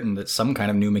 we're certain that some kind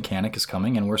of new mechanic is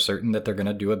coming, and we're certain that they're going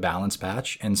to do a balance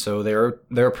patch, and so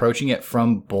they're approaching it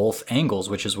from both angles,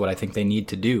 which is what I think they need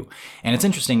to do. And it's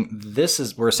interesting,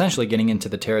 we're essentially getting into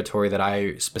the territory that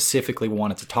I specifically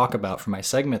wanted to talk about for my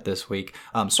segment this week,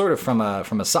 sort of from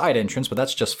a side entrance, but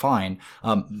that's just fine.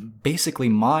 Basically,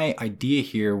 my idea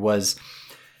here was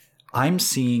I'm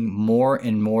seeing more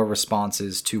and more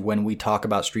responses to when we talk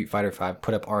about Street Fighter V,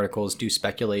 put up articles, do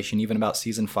speculation, even about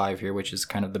Season 5 here, which is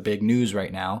kind of the big news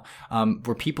right now,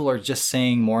 where people are just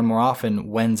saying more and more often,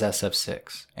 when's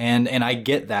SF6? And I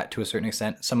get that to a certain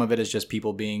extent. Some of it is just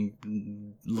people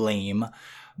being lame.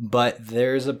 But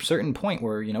there's a certain point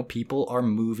where, people are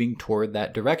moving toward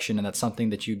that direction, and that's something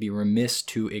that you'd be remiss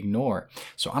to ignore.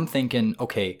 So I'm thinking,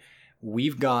 okay,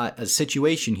 we've got a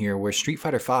situation here where Street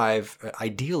Fighter V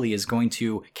ideally is going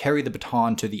to carry the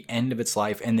baton to the end of its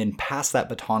life and then pass that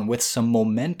baton with some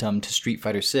momentum to Street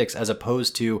Fighter VI, as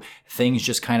opposed to things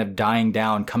just kind of dying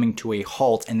down, coming to a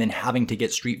halt, and then having to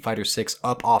get Street Fighter VI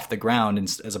up off the ground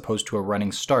as opposed to a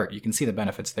running start. You can see the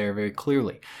benefits there very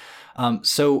clearly.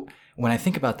 So when I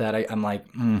think about that, I'm like,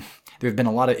 there have been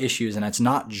a lot of issues, and it's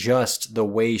not just the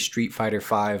way Street Fighter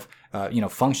V,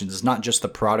 functions. It's not just the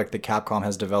product that Capcom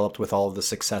has developed with all of the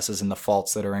successes and the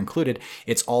faults that are included.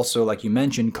 It's also, like you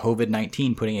mentioned,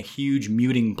 COVID-19 putting a huge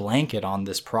muting blanket on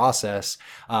this process,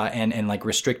 and like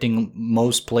restricting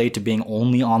most play to being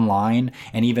only online,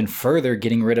 and even further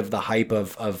getting rid of the hype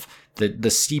of the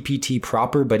CPT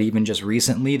proper, but even just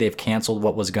recently they've canceled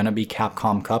what was going to be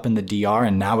Capcom Cup in the DR,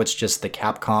 and now it's just the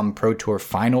Capcom Pro Tour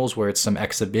Finals, where it's some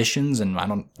exhibitions, and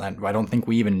I don't think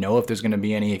we even know if there's going to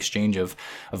be any exchange of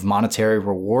monetary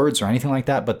rewards or anything like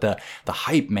that. But the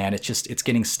hype, man, it's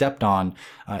getting stepped on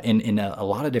in a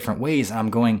lot of different ways, and I'm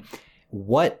going,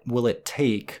 what will it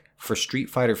take for Street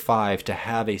Fighter V to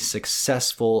have a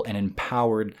successful and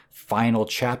empowered final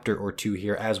chapter or two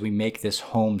here as we make this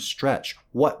home stretch?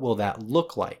 What will that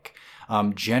look like?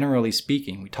 Generally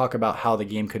speaking, we talk about how the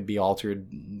game could be altered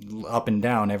up and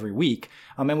down every week,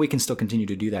 and we can still continue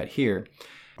to do that here.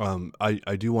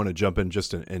 I do want to jump in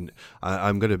and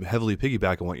I'm going to heavily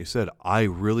piggyback on what you said. I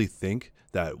really think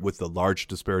that with the large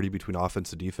disparity between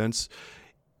offense and defense,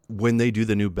 when they do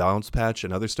the new balance patch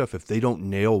and other stuff, if they don't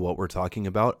nail what we're talking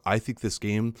about, I think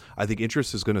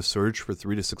interest is going to surge for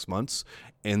 3 to 6 months.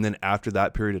 And then after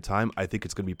that period of time, I think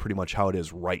it's going to be pretty much how it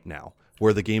is right now,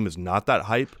 where the game is not that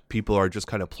hype. People are just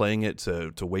kind of playing it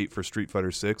to wait for Street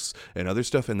Fighter 6 and other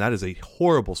stuff. And that is a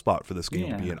horrible spot for this game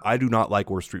to be in. I do not like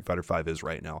where Street Fighter 5 is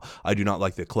right now. I do not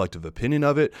like the collective opinion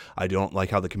of it. I don't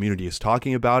like how the community is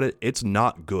talking about it. It's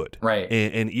not good. Right.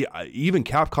 And even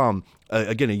Capcom,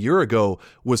 again, a year ago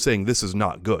was saying this is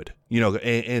not good,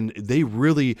 and they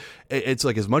really, it's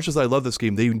like, as much as I love this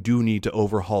game, they do need to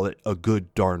overhaul it a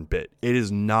good darn bit. It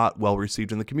is not well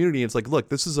received in the community. It's like, look,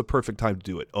 this is a perfect time to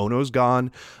do it. Ono's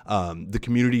gone. The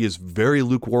community is very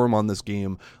lukewarm on this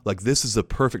game. Like, this is the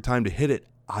perfect time to hit it.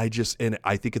 I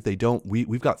think if they don't,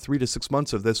 we've got 3 to 6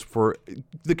 months of this for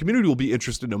the community will be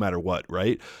interested no matter what,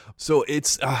 right? So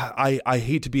it's I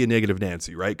hate to be a negative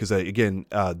Nancy, right? Because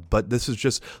but this is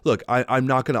just, look, I'm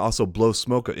not going to also blow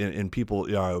smoke in people,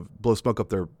 blow smoke up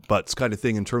their butts kind of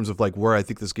thing in terms of like where I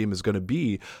think this game is going to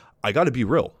be. I got to be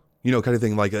real, kind of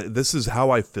thing. Like, this is how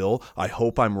I feel. I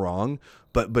hope I'm wrong.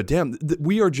 But damn,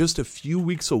 we are just a few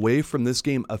weeks away from this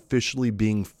game officially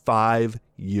being 5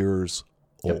 years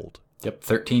old. Yep,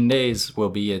 13 days will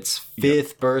be its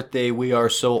 5th birthday. We are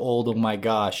so old. Oh my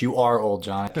gosh, you are old,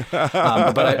 John.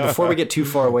 Before we get too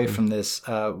far away from this,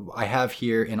 I have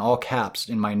here in all caps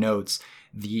in my notes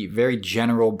the very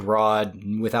general, broad,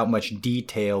 without much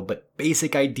detail, but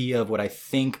basic idea of what I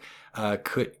think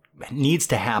needs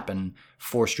to happen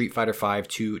for Street Fighter V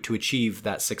to achieve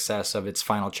that success of its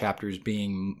final chapters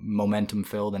being momentum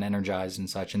filled and energized and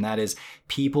such. And that is,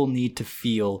 people need to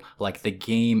feel like the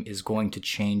game is going to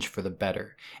change for the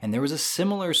better. And there was a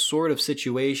similar sort of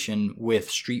situation with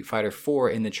Street Fighter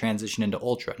IV in the transition into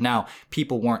Ultra. Now,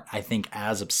 people weren't, I think,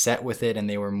 as upset with it, and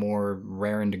they were more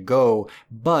raring to go,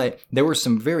 but there were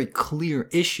some very clear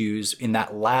issues in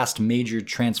that last major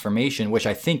transformation, which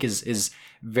I think is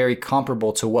very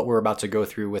comparable to what we're about to go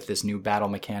through with this new battle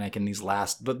mechanic in this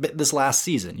last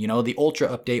season. The Ultra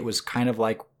update was kind of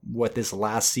like what this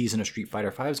last season of Street Fighter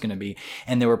V is going to be,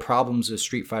 and there were problems with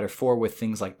Street Fighter IV with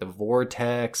things like the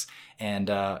vortex,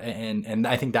 and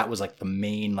I think that was like the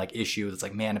main issue. It's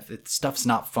like, man, if stuff's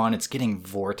not fun, it's getting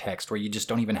vortexed where you just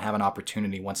don't even have an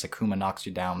opportunity once Akuma knocks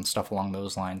you down, stuff along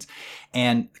those lines.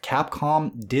 And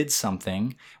Capcom did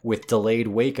something with Delayed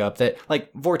Wake Up that,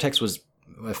 vortex was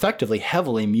effectively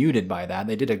heavily muted by that.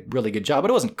 They did a really good job, but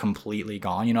it wasn't completely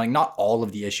gone. Not all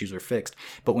of the issues were fixed.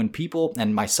 But when people,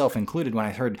 and myself included, when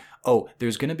I heard,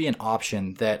 there's going to be an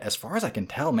option that, as far as I can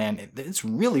tell, man, it's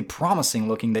really promising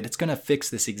looking that it's going to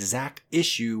fix this exact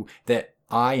issue that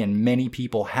I and many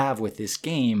people have with this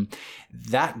game,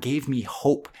 that gave me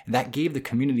hope. That gave the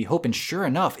community hope. And sure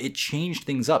enough, it changed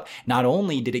things up. Not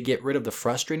only did it get rid of the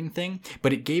frustrating thing,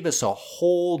 but it gave us a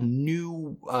whole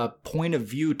new point of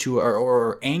view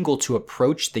or angle to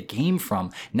approach the game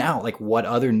from. Now, what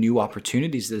other new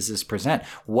opportunities does this present?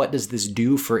 What does this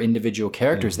do for individual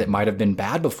characters that might have been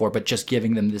bad before, but just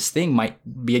giving them this thing might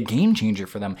be a game changer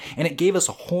for them? And it gave us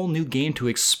a whole new game to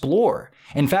explore.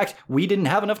 In fact, we didn't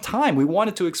have enough time. We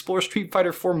wanted to explore Street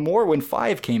Fighter 4 more when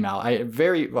 5 came out. A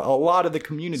lot of the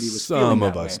community was feeling that way. Some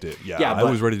of us did, yeah. I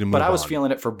was ready to move on. But I was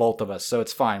feeling it for both of us, so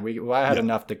it's fine. I had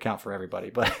enough to count for everybody.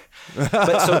 But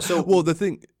so well, the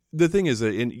thing is,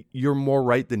 and you're more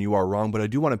right than you are wrong, but I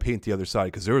do want to paint the other side,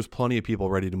 because there was plenty of people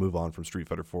ready to move on from Street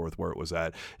Fighter 4 with where it was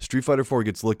at. Street Fighter 4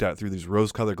 gets looked at through these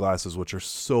rose-colored glasses, which are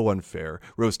so unfair.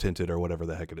 Rose-tinted, or whatever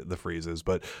the heck the phrase is,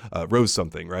 but rose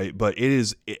something, right? But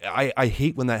I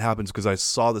hate when that happens, because I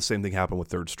saw the same thing happen with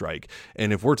Third Strike.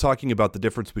 And if we're talking about the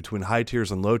difference between high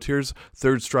tiers and low tiers,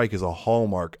 Third Strike is a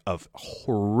hallmark of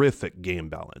horrific game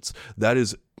balance. That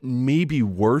is maybe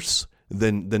worse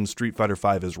than Street Fighter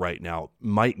V is right now.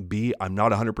 Might be. I'm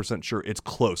not 100% sure. It's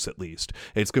close, at least.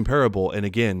 It's comparable. And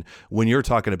again, when you're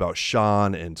talking about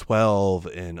Sean and 12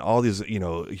 and all these,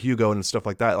 Hugo and stuff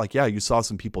like that, you saw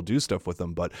some people do stuff with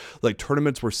them, but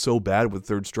tournaments were so bad with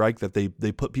Third Strike that they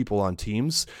put people on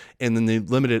teams, and then they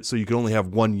limit it so you could only have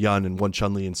one Yun and one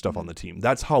Chun-Li and stuff on the team.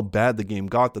 That's how bad the game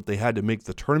got, that they had to make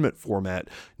the tournament format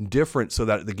different so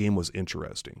that the game was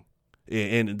interesting.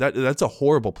 And that's a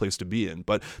horrible place to be in.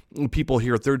 But people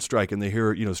hear Third Strike and they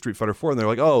hear, Street Fighter 4, and they're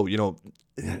like,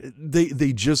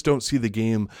 they just don't see the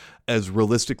game as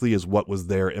realistically as what was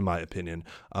there, in my opinion.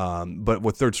 But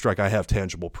with Third Strike, I have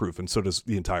tangible proof, and so does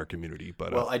the entire community.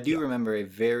 But I do remember a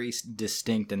very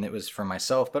distinct, and it was for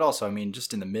myself, but also, I mean,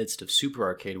 just in the midst of Super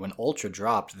Arcade, when Ultra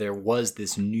dropped, there was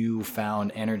this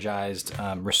newfound, energized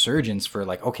resurgence for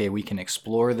like, okay, we can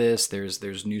explore this.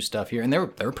 There's new stuff here, and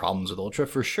there were problems with Ultra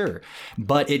for sure,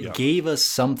 but it gave us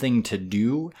something to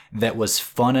do that was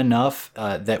fun enough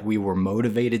that we were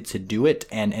motivated to do it,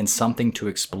 and something to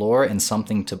explore and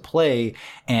something to play.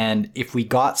 And if we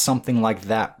got something like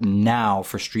that now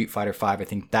for Street Fighter V, I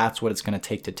think that's what it's going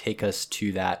to take us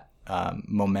to that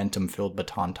momentum-filled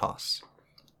baton toss.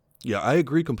 Yeah, I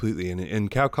agree completely.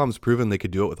 And Capcom's proven they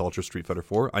could do it with Ultra Street Fighter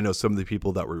 4. I know some of the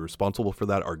people that were responsible for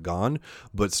that are gone,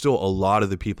 but still a lot of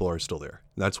the people are still there.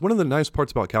 That's one of the nice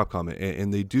parts about Capcom,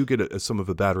 and they do get some of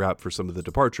a bad rap for some of the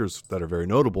departures that are very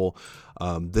notable.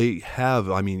 They have,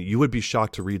 I mean, you would be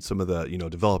shocked to read some of the,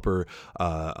 developer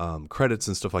credits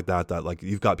and stuff like that, like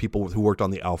you've got people who worked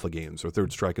on the Alpha games or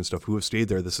Third Strike and stuff who have stayed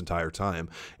there this entire time.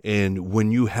 And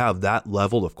when you have that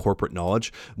level of corporate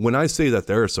knowledge, when I say that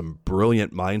there are some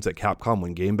brilliant minds at Capcom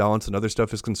when game balance and other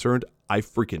stuff is concerned, I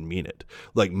freaking mean it.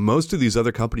 Like, most of these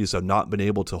other companies have not been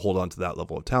able to hold on to that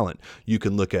level of talent. You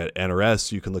can look at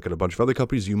NRS, you can look at a bunch of other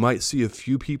companies. You might see a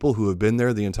few people who have been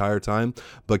there the entire time,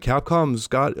 but Capcom's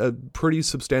got a pretty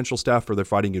substantial staff for their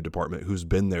fighting game department who's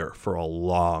been there for a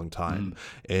long time.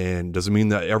 And doesn't mean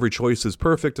that every choice is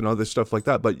perfect and other stuff like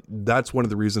that, but that's one of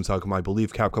the reasons how come I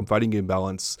believe Capcom fighting game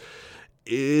balance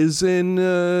is in,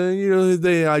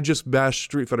 I just bashed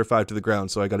Street Fighter V to the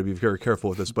ground, so I got to be very careful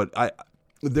with this, but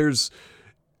there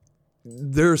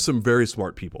are some very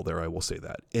smart people there, I will say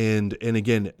that. And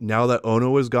again, now that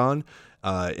Ono is gone,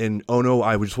 and Ono,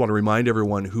 I would just want to remind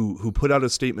everyone who put out a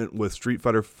statement with Street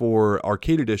Fighter 4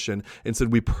 Arcade Edition and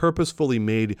said, we purposefully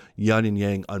made Yin and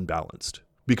Yang unbalanced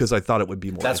because I thought it would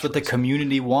be more. That's what the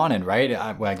community wanted, right?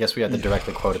 I guess we have to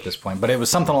directly quote at this point, but it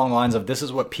was something along the lines of, this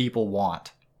is what people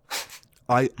want.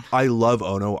 I love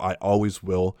Ono. I always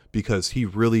will, because he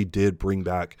really did bring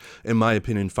back, in my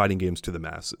opinion, fighting games to the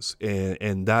masses,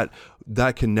 and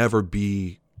that can never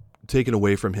be taken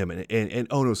away from him. And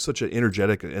Ono's such an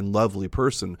energetic and lovely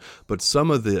person, but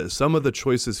some of the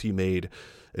choices he made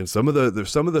and some of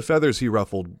the feathers he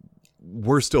ruffled,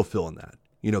 we're still feeling that.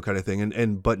 Kind of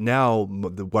thing. But now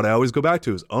what I always go back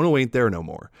to is Ono ain't there no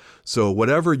more. So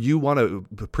whatever you want to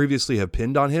previously have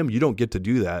pinned on him, you don't get to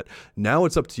do that. Now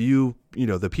it's up to you,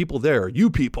 the people there, you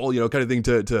people, kind of thing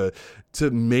to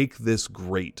make this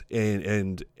great.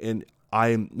 And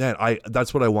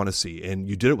that's what I want to see. And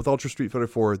you did it with Ultra Street Fighter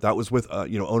 4. That was with,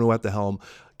 Ono at the helm.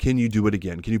 Can you do it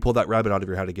again? Can you pull that rabbit out of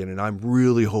your hat again? And I'm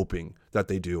really hoping that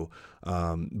they do.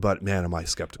 But man, am I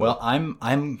skeptical. Well,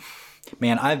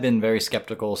 Man, I've been very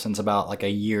skeptical since about like a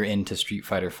year into Street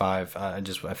Fighter V.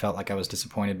 I felt like I was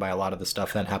disappointed by a lot of the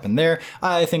stuff that happened there.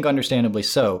 I think understandably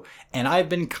so. And I've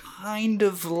been kind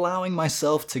of allowing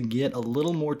myself to get a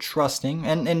little more trusting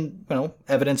and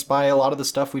evidenced by a lot of the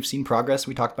stuff we've seen progress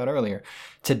we talked about earlier.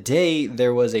 Today,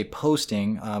 there was a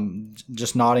posting,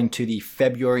 just nodding to the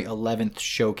February 11th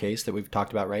showcase that we've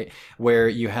talked about, right? Where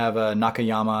you have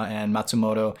Nakayama and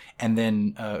Matsumoto, and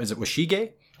then, is it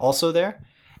Washige also there?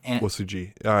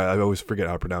 Wasuji. I always forget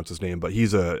how to pronounce his name, but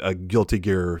he's a Guilty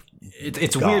Gear.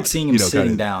 It's weird seeing him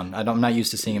sitting down. I'm not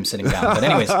used to seeing him sitting down. But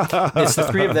anyways, it's the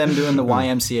three of them doing the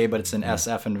YMCA, but it's an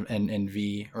SF and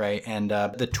V, right? And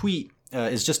the tweet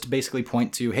is just to basically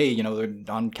point to, hey,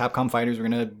 on Capcom Fighters, we're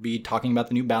going to be talking about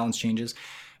the new balance changes.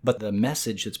 But the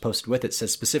message that's posted with it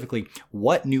says specifically,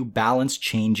 what new balance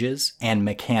changes and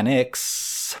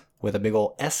mechanics, with a big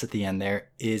old S at the end there,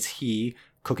 is he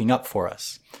cooking up for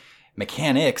us?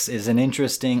 Mechanics is an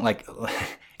interesting,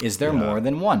 is there more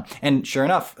than one? And sure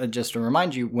enough, just to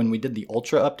remind you, when we did the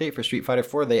Ultra update for Street Fighter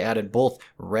 4, they added both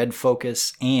red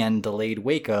focus and delayed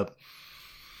wake up.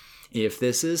 If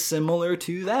this is similar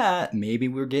to that, maybe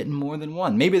we're getting more than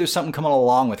one. Maybe there's something coming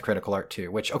along with Critical Art 2,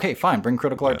 which, okay, fine, bring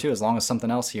Critical Art 2 as long as something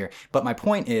else here. But my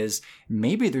point is,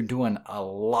 maybe they're doing a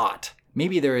lot.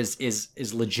 Maybe there is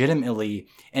legitimately,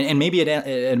 and maybe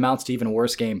it amounts to even a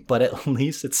worse game, but at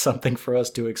least it's something for us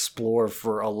to explore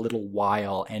for a little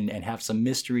while and have some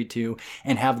mystery to,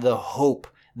 and have the hope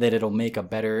that it'll make a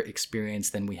better experience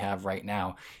than we have right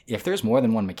now. If there's more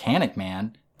than one mechanic,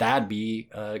 man, that'd be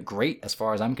great as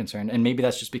far as I'm concerned. And maybe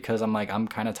that's just because I'm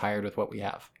kind of tired with what we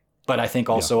have. But I think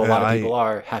also a lot of people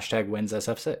are #wins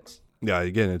SF6. Yeah,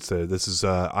 again,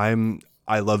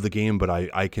 I love the game, but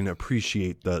I can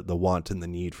appreciate the want and the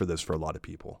need for this for a lot of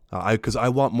people. Because I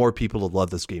want more people to love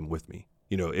this game with me.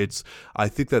 I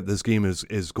think that this game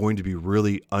is going to be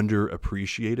really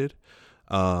underappreciated.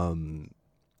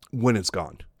 when it's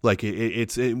gone. Like when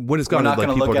it's gone. We're not like going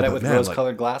to people look are at it gonna with be like, "Man,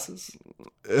 rose-colored glasses.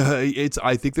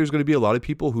 I think there's going to be a lot of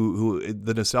people who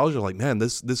the nostalgia, like, man,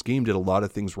 this game did a lot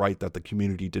of things right that the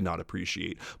community did not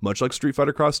appreciate. Much like Street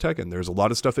Fighter Cross Tekken, there's a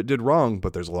lot of stuff it did wrong,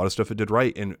 but there's a lot of stuff it did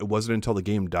right. And it wasn't until the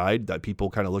game died that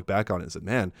people kind of look back on it and said,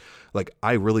 man, like,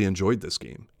 I really enjoyed this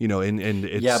game, you know. And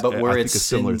it's, but where I it's think a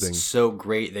similar thing. So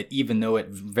great that even though it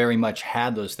very much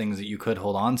had those things that you could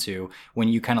hold on to, when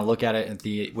you kind of look at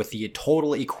it with the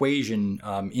total equation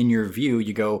in your view,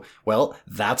 you go, well,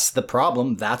 that's the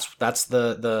problem. That's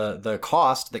the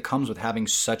cost that comes with having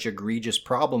such egregious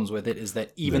problems with it, is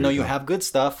that even though you have good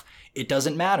stuff, it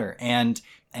doesn't matter. And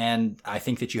I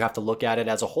think that you have to look at it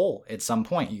as a whole at some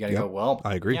point. You got to go, well,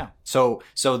 I agree. Yeah. So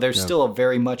there's still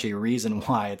very much a reason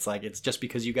why it's like, it's just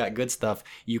because you got good stuff,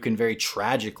 you can very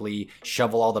tragically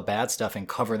shovel all the bad stuff and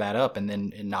cover that up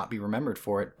and not be remembered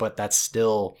for it. But that's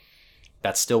still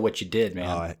what you did,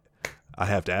 man. I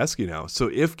have to ask you now.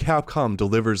 So if Capcom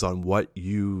delivers on what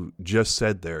you just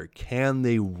said there, can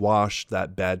they wash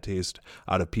that bad taste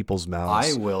out of people's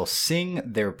mouths? I will sing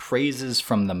their praises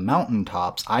from the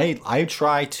mountaintops. I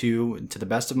try to the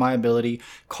best of my ability,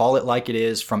 call it like it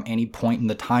is from any point in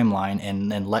the timeline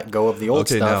and let go of the old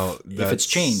stuff if it's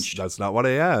changed. That's not what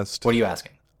I asked. What are you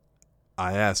asking?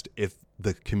 I asked if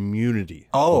the community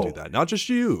will do that, not just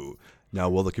you. Now,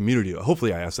 will the community,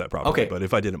 hopefully I asked that properly, okay. But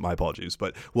if I didn't, my apologies.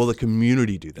 But will the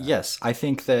community do that? Yes, I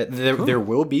think that there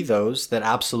will be those that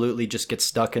absolutely just get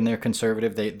stuck in their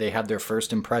conservative. They had their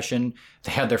first impression.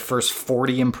 They had their first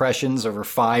 40 impressions over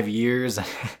 5 years.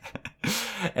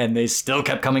 And they still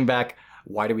kept coming back.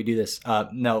 Why do we do this?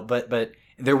 No, but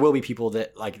there will be people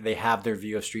that, like, they have their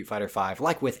view of Street Fighter V,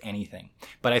 like with anything.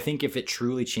 But I think if it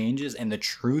truly changes, and the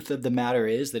truth of the matter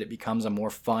is that it becomes a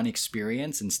more fun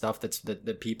experience and stuff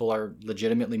that people are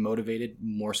legitimately motivated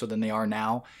more so than they are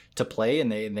now to play,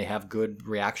 and they have good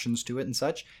reactions to it and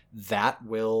such,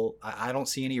 I don't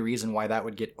see any reason why that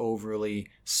would get overly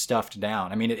stuffed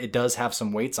down. I mean, it does have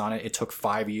some weights on it. It took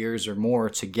 5 years or more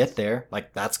to get there.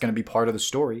 Like, that's going to be part of the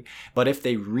story. But if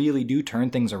they really do turn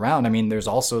things around, I mean, there's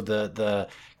also the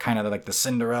kind of like the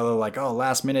Cinderella, like, oh,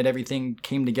 last minute everything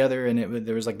came together and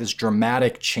there was like this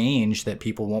dramatic change that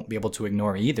people won't be able to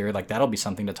ignore either. Like, that'll be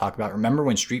something to talk about. Remember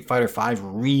when Street Fighter V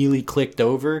really clicked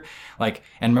over? Like,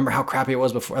 and remember how crappy it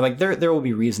was before? Like, there will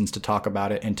be reasons to talk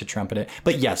about it and to trumpet it.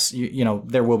 But yes, you know,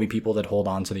 there will be people that hold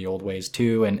on to the old ways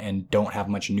too and don't have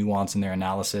much nuance in their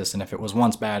analysis. And if it was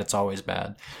once bad, it's always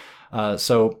bad.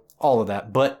 So all of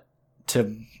that. But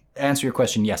to answer your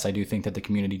question, yes, I do think that the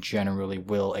community generally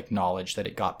will acknowledge that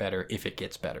it got better if it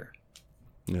gets better.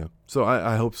 Yeah, so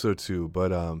I hope so too.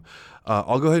 But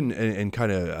I'll go ahead and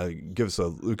kind of give us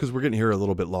because we're getting here a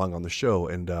little bit long on the show,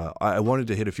 and I wanted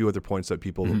to hit a few other points that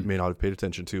people may not have paid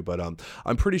attention to. But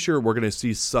I'm pretty sure we're going to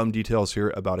see some details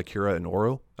here about Akira and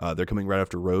Oro. They're coming right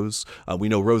after Rose. We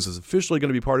know Rose is officially going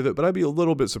to be part of it, but I'd be a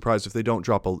little bit surprised if they don't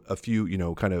drop a few, you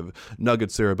know, kind of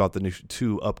nuggets there about the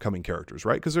two upcoming characters,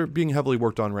 right? Because they're being heavily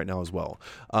worked on right now as well.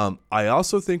 I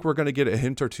also think we're going to get a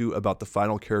hint or two about the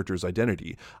final character's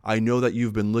identity. I know that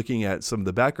you've been looking at some of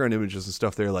the background images and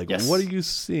stuff there. Like, yes. What are you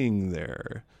seeing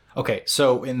there? Okay,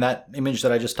 so in that image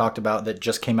that I just talked about that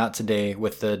just came out today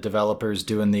with the developers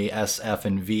doing the S, F,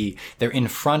 and V, they're in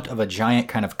front of a giant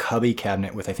kind of cubby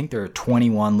cabinet with, I think there are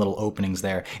 21 little openings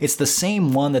there. It's the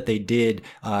same one that they did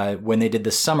when they did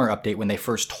the summer update when they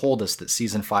first told us that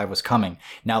Season 5 was coming.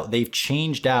 Now, they've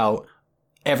changed out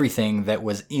everything that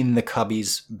was in the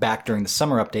cubbies back during the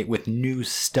summer update with new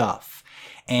stuff.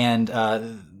 And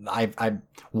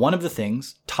one of the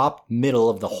things, top middle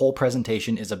of the whole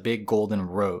presentation, is a big golden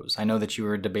rose. I know that you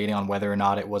were debating on whether or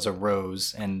not it was a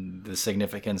rose and the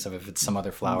significance of if it's some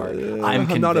other flower. I'm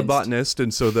not a botanist,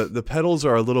 and so the petals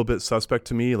are a little bit suspect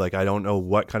to me. Like, I don't know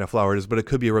what kind of flower it is, but it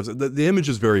could be a rose. The image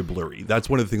is very blurry. That's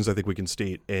one of the things I think we can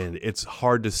state, and it's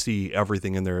hard to see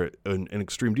everything in there in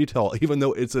extreme detail, even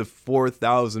though it's a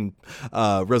 4,000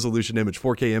 resolution image,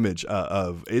 4K image.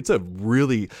 It's a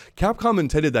really... Capcom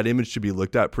intended that image to be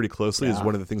looked at pretty closely is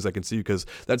one of the things I can see, because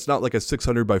that's not like a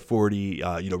 600 by 40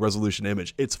 resolution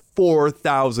image. It's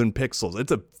 4,000 pixels.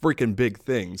 It's a freaking big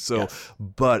thing. So, yes.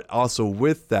 But also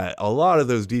with that, a lot of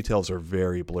those details are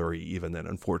very blurry even then,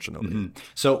 unfortunately. Mm-hmm.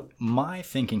 So my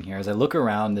thinking here, as I look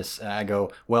around this, I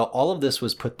go, well, all of this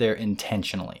was put there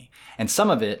intentionally. And some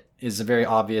of it is very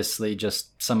obviously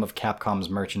just some of Capcom's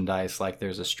merchandise. Like,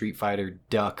 there's a Street Fighter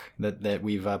duck that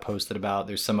we've posted about.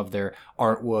 There's some of their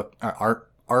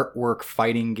artwork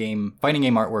fighting game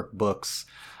artwork books.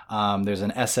 There's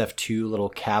an SF2 little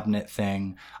cabinet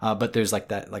thing, but there's like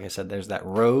that, like I said, there's that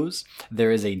Rose.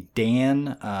 There is a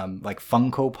Dan like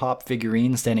Funko Pop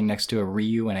figurine standing next to a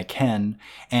Ryu and a Ken,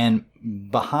 and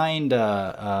behind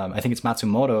I think it's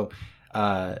Matsumoto,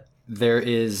 there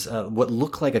is what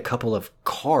look like a couple of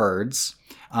cards.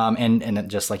 And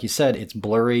just like you said, it's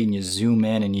blurry and you zoom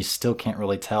in and you still can't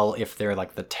really tell if they're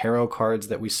like the tarot cards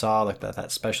that we saw, like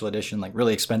that special edition, like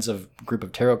really expensive group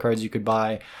of tarot cards you could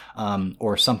buy,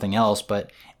 or something else.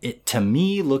 But it, to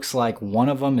me, looks like one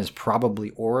of them is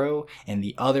probably Oro, and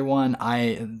the other one,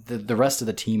 the rest of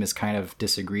the team has kind of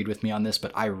disagreed with me on this,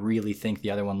 but I really think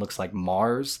the other one looks like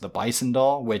Mars, the Bison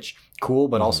doll, which cool,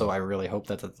 but also I really hope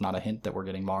that that's not a hint that we're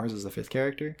getting Mars as the 5th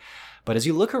character. But as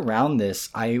you look around this,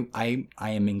 I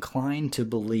am inclined to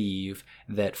believe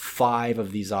that 5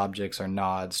 of these objects are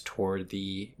nods toward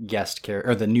the guest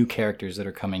or the new characters that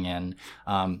are coming in.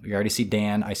 You already see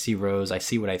Dan, I see Rose, I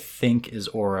see what I think is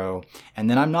Oro, and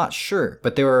then I'm not sure.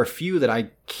 But there are a few that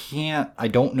I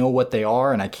don't know what they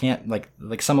are, and I can't,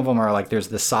 like some of them are like, there's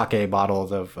the sake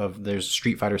bottles of there's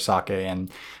Street Fighter sake, and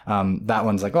that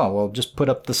one's like, oh, well, just put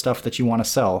up the stuff that you want to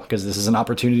sell, because this is an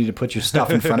opportunity to put your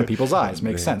stuff in front of people's eyes.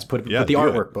 Makes sense. Put the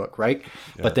artwork book, right?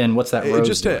 Yeah. But then what's that Rose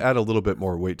just to add a little bit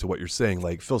more weight to what you're saying,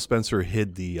 like Phil Spencer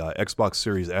hid the Xbox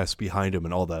Series S behind him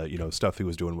and all the stuff he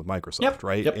was doing with Microsoft,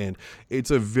 right? Yep. And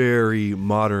it's a very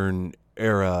modern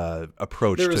era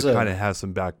approach to kind of have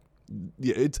some back.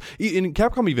 Yeah, it's in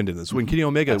Capcom even did this when Kenny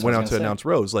Omega went out to announce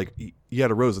Rose. Like he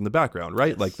had a Rose in the background,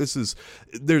 right? Yes. Like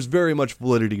there's very much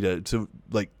validity to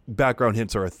like background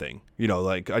hints are a thing.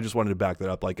 Like I just wanted to back that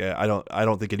up. Like I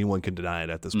don't think anyone can deny it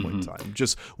at this point in time.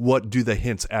 Just what do the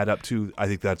hints add up to? I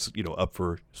think that's up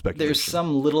for speculation. There's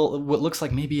some little what looks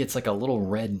like maybe it's like a little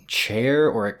red chair,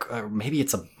 or maybe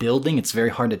it's a building. It's very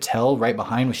hard to tell. Right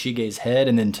behind with Shige's head,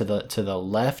 and then to the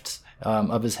left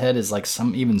of his head is like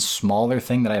some even smaller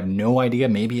thing that I have no idea.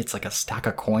 Maybe it's like a stack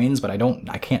of coins, but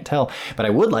I can't tell. But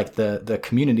I would like the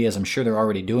community, as I'm sure they're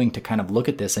already doing, to kind of look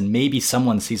at this, and maybe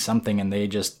someone sees something and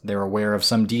they're aware of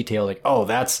some detail, like, oh,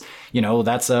 that's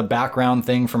a background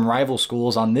thing from Rival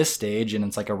Schools on this stage, and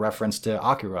it's like a reference to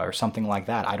Akira or something like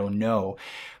that. I don't know.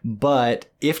 But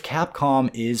if Capcom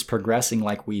is progressing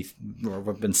like we've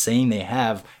been saying they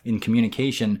have in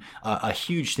communication, a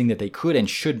huge thing that they could and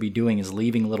should be doing is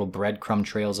leaving little breadcrumb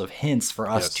trails of hints for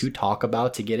us to talk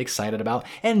about, to get excited about.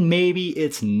 And maybe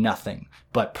it's nothing,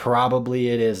 but probably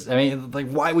it is. I mean,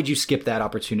 like, why would you skip that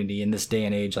opportunity in this day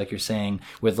and age, like you're saying,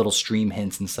 with little stream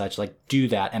hints and such? Like, do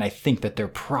that. And I think that they're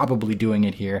probably doing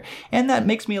it here. And that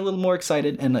makes me a little more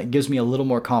excited, and it gives me a little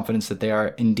more confidence that they are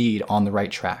indeed on the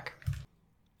right track.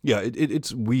 Yeah,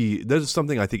 that is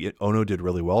something I think Ono did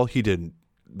really well. He did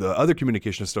the other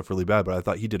communication stuff really bad, but I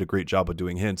thought he did a great job of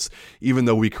doing hints, even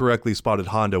though we correctly spotted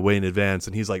Honda way in advance,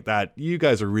 and he's like, that you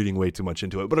guys are reading way too much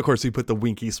into it. But of course he put the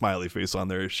winky smiley face on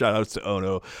there. Shout outs to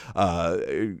Ono.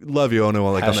 Love you,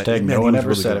 Ono. Like, hashtag no one ever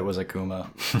really said it was Akuma.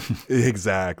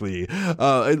 Exactly.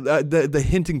 The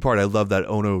hinting part, I love that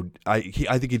Ono, I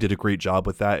think he did a great job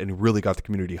with that and really got the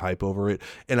community hype over it.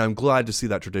 And I'm glad to see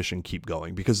that tradition keep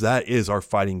going, because that is our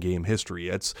fighting game history.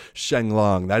 It's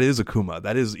Shenlong. That is Akuma.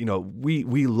 That is,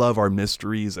 we love our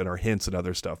mysteries and our hints and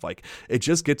other stuff. Like, it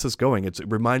just gets us going. It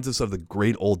reminds us of the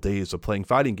great old days of playing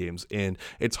fighting games, and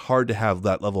it's hard to have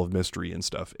that level of mystery and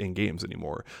stuff in games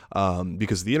anymore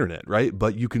because of the internet, right?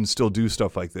 But you can still do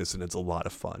stuff like this, and it's a lot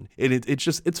of fun. And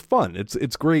it's fun.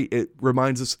 It's great. It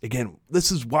reminds us, again,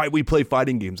 this is why we play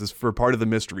fighting games, is for part of the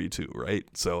mystery too, right?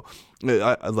 So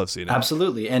I love seeing it.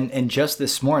 Absolutely. And just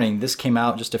this morning, this came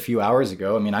out just a few hours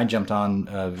ago. I mean, I jumped on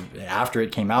after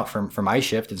it came out for my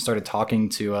shift and started talking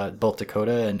to both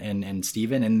Dakota and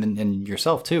Steven and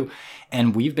yourself too.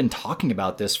 And we've been talking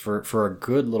about this for a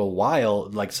good little while,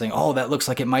 like saying, oh, that looks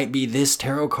like it might be this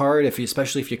tarot card,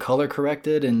 especially if you color correct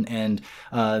it, and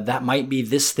that might be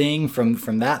this thing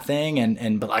from that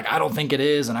thing, but like, I don't think it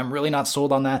is, and I'm really not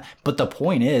sold on that. But the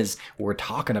point is, we're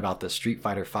talking about the Street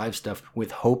Fighter V stuff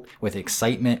with hope, with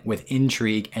excitement, with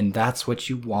intrigue, and that's what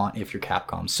you want if you're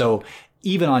Capcom. So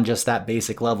even on just that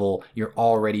basic level, you're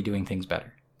already doing things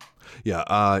better.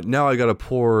 Yeah, now I got to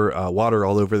pour water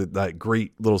all over that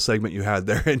great little segment you had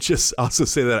there, and just also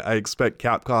say that I expect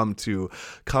Capcom to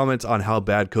comment on how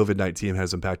bad COVID-19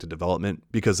 has impacted development,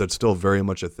 because that's still very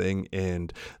much a thing,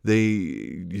 and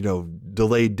they,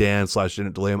 delayed Dan /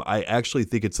 didn't delay him. I actually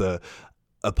think it's a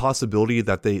possibility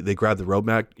that they grab the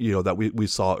roadmap, that we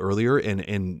saw earlier,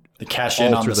 and they cash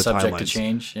in on the subject to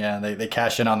change. Yeah, they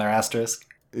cash in on their asterisk.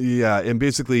 Yeah, and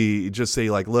basically just say,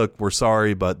 like, look, we're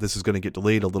sorry, but this is going to get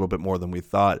delayed a little bit more than we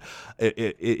thought.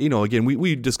 Again,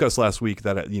 we discussed last week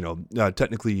that,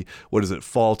 technically, what is it,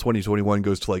 fall 2021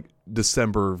 goes to, like,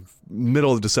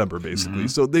 middle of December, basically.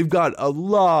 So they've got a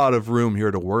lot of room here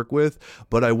to work with,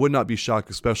 but I would not be shocked,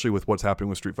 especially with what's happening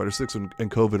with Street Fighter 6 and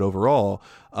COVID overall,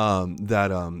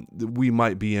 that we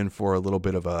might be in for a little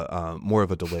bit of a more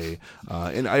of a delay.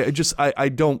 And I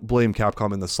don't blame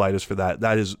Capcom in the slightest for that.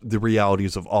 That is the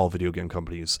realities of all video game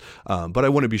companies. But I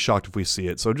wouldn't be shocked if we see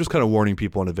it. So just kind of warning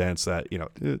people in advance that,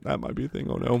 that might be a thing.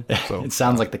 Oh no. So it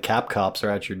sounds like the Cap Cops are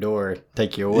at your door.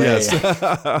 Take you away. Yes.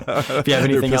 If you have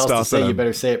anything else to say, you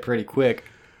better say it pretty quick.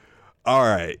 All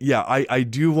right. Yeah, I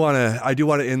do want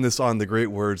to end this on the great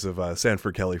words of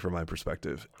Sanford Kelly from my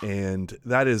perspective. And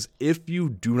that is, if you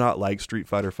do not like Street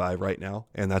Fighter V right now,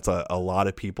 and that's a lot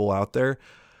of people out there,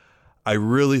 I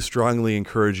really strongly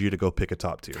encourage you to go pick a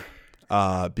top tier.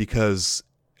 Because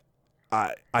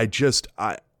I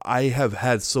have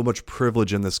had so much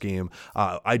privilege in this game.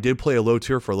 I did play a low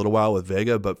tier for a little while with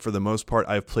Vega, but for the most part,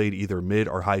 I've played either mid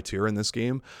or high tier in this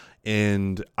game.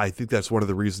 And I think that's one of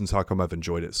the reasons how come I've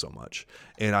enjoyed it so much.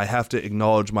 And I have to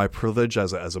acknowledge my privilege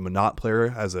as a Menat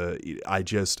player.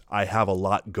 I have a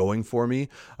lot going for me.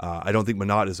 I don't think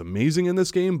Menat is amazing in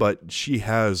this game, but she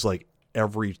has like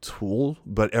every tool,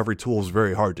 but every tool is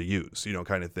very hard to use,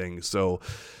 kind of thing. So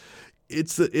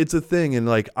it's a thing.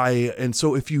 And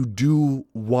so if you do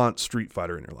want Street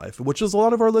Fighter in your life, which is a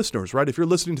lot of our listeners, right? If you're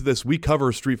listening to this, we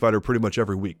cover Street Fighter pretty much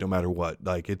every week, no matter what.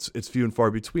 Like it's few and far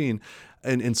between.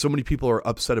 And so many people are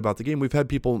upset about the game. We've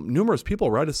had numerous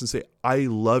people write us and say, I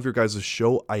love your guys'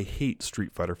 show. I hate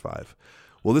Street Fighter V.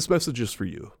 Well, this message is for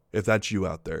you. If that's you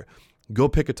out there, go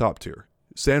pick a top tier.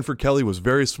 Sanford Kelly was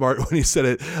very smart when he said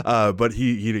it, but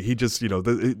he just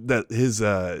that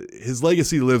his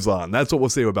legacy lives on. That's what we'll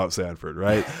say about Sanford,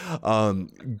 right?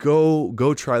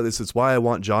 Go try this. It's why I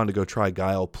want John to go try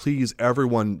Guile. Please,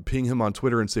 everyone, ping him on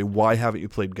Twitter and say, why haven't you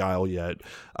played Guile yet?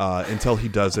 Until he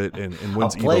does it and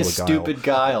wins Evo with Guile. I'll play stupid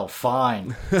Guile.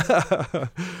 Fine.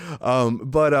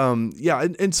 But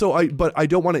I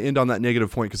don't want to end on that negative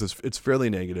point because it's fairly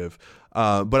negative.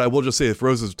 But I will just say, if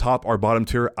Rose is top or bottom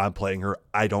tier, I'm playing her.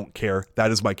 I don't care.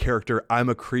 That is my character. I'm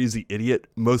a crazy idiot.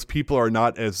 Most people are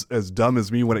not as dumb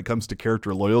as me when it comes to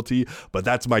character loyalty, but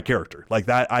that's my character. Like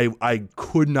that, I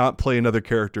could not play another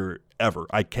character ever.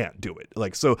 I can't do it.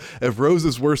 Like, so if Rose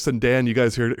is worse than Dan, you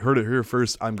guys heard it here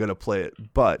first, I'm going to play it.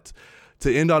 But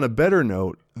to end on a better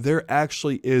note, there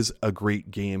actually is a great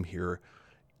game here.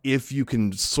 If you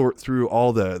can sort through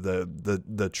all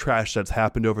the trash that's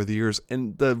happened over the years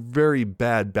and the very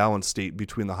bad balance state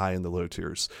between the high and the low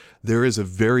tiers, there is a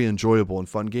very enjoyable and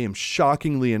fun game,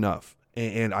 shockingly enough.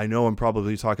 And I know I'm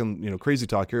probably talking, crazy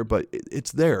talk here, but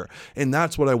it's there. And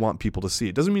that's what I want people to see.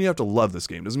 It doesn't mean you have to love this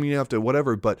game. It doesn't mean you have to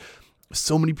whatever, but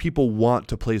so many people want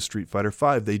to play Street Fighter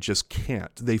V. They just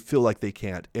can't. They feel like they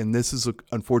can't. And this is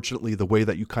unfortunately the way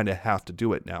that you kind of have to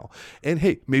do it now. And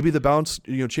hey, maybe the balance,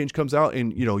 change comes out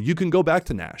and, you can go back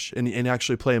to Nash and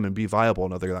actually play him and be viable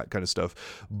and other that kind of stuff.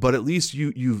 But at least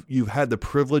you've had the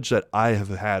privilege that I have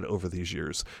had over these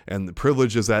years. And the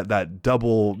privilege is that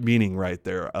double meaning right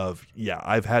there of, yeah,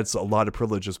 I've had a lot of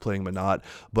privileges playing Menat,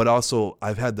 but also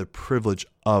I've had the privilege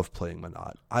of playing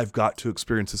Menat. I've got to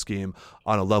experience this game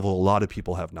on a level a lot of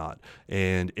people have not.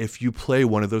 And if you play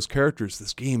one of those characters,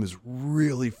 this game is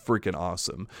really freaking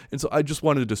awesome. And so I just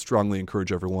wanted to strongly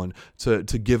encourage everyone to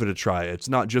give it a try. It's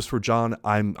not just for John.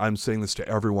 I'm saying this to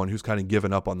everyone who's kind of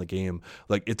given up on the game.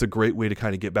 Like, it's a great way to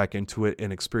kind of get back into it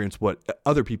and experience what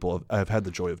other people have had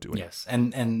the joy of doing. Yes.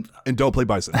 And don't play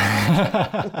Bison.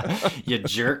 You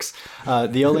jerks.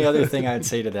 The only other thing I'd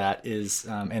say to that is,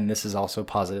 and this is also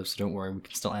positive, so don't worry, we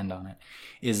can still end on it,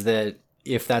 is that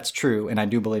if that's true, and I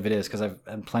do believe it is, because I've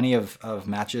had plenty of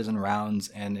matches and rounds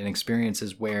and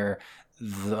experiences where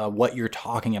what you're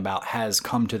talking about has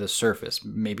come to the surface.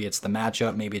 Maybe it's the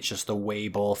matchup, maybe it's just the way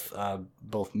both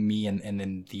me and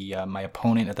then my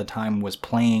opponent at the time was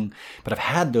playing. But I've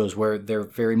had those where there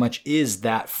very much is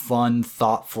that fun,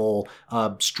 thoughtful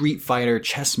Street Fighter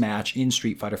chess match in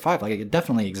Street Fighter V. Like, it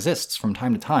definitely exists from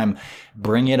time to time.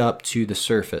 Bring it up to the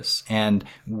surface. And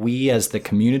we as the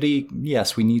community,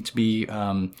 yes, we need to be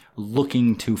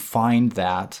looking to find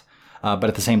that. But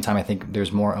at the same time, I think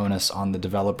there's more onus on the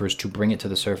developers to bring it to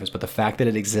the surface. But the fact that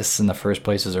it exists in the first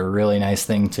place is a really nice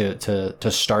thing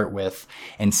to start with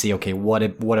and see, okay, what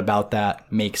about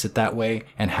that makes it that way?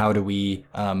 And how do we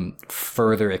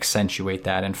further accentuate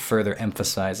that and further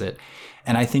emphasize it?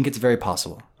 And I think it's very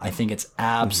possible. I think it's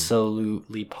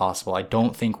absolutely possible. I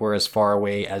don't think we're as far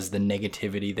away as the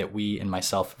negativity that we, and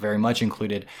myself very much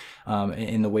included,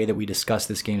 in the way that we discuss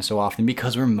this game so often,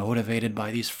 because we're motivated by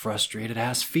these frustrated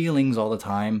ass feelings all the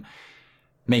time.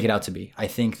 make it out to be. I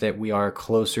think that we are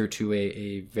closer to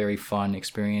a very fun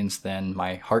experience than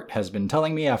my heart has been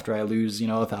telling me after I lose,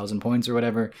 1,000 points or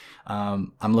whatever.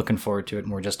 I'm looking forward to it.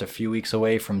 We're just a few weeks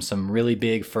away from some really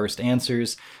big first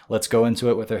answers. Let's go into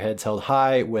it with our heads held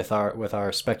high, with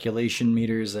our speculation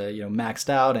meters, maxed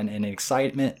out, and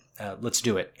excitement. Let's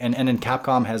do it. And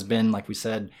Capcom has been, like we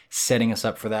said, setting us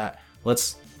up for that.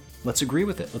 Let's agree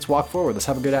with it. Let's walk forward. Let's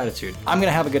have a good attitude. I'm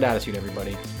gonna have a good attitude,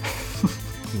 everybody.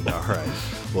 All right.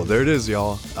 Well, there it is,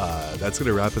 y'all. That's going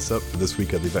to wrap us up for this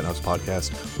week of the Event House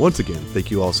Podcast. Once again, thank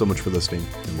you all so much for listening,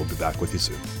 and we'll be back with you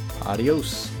soon.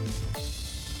 Adios.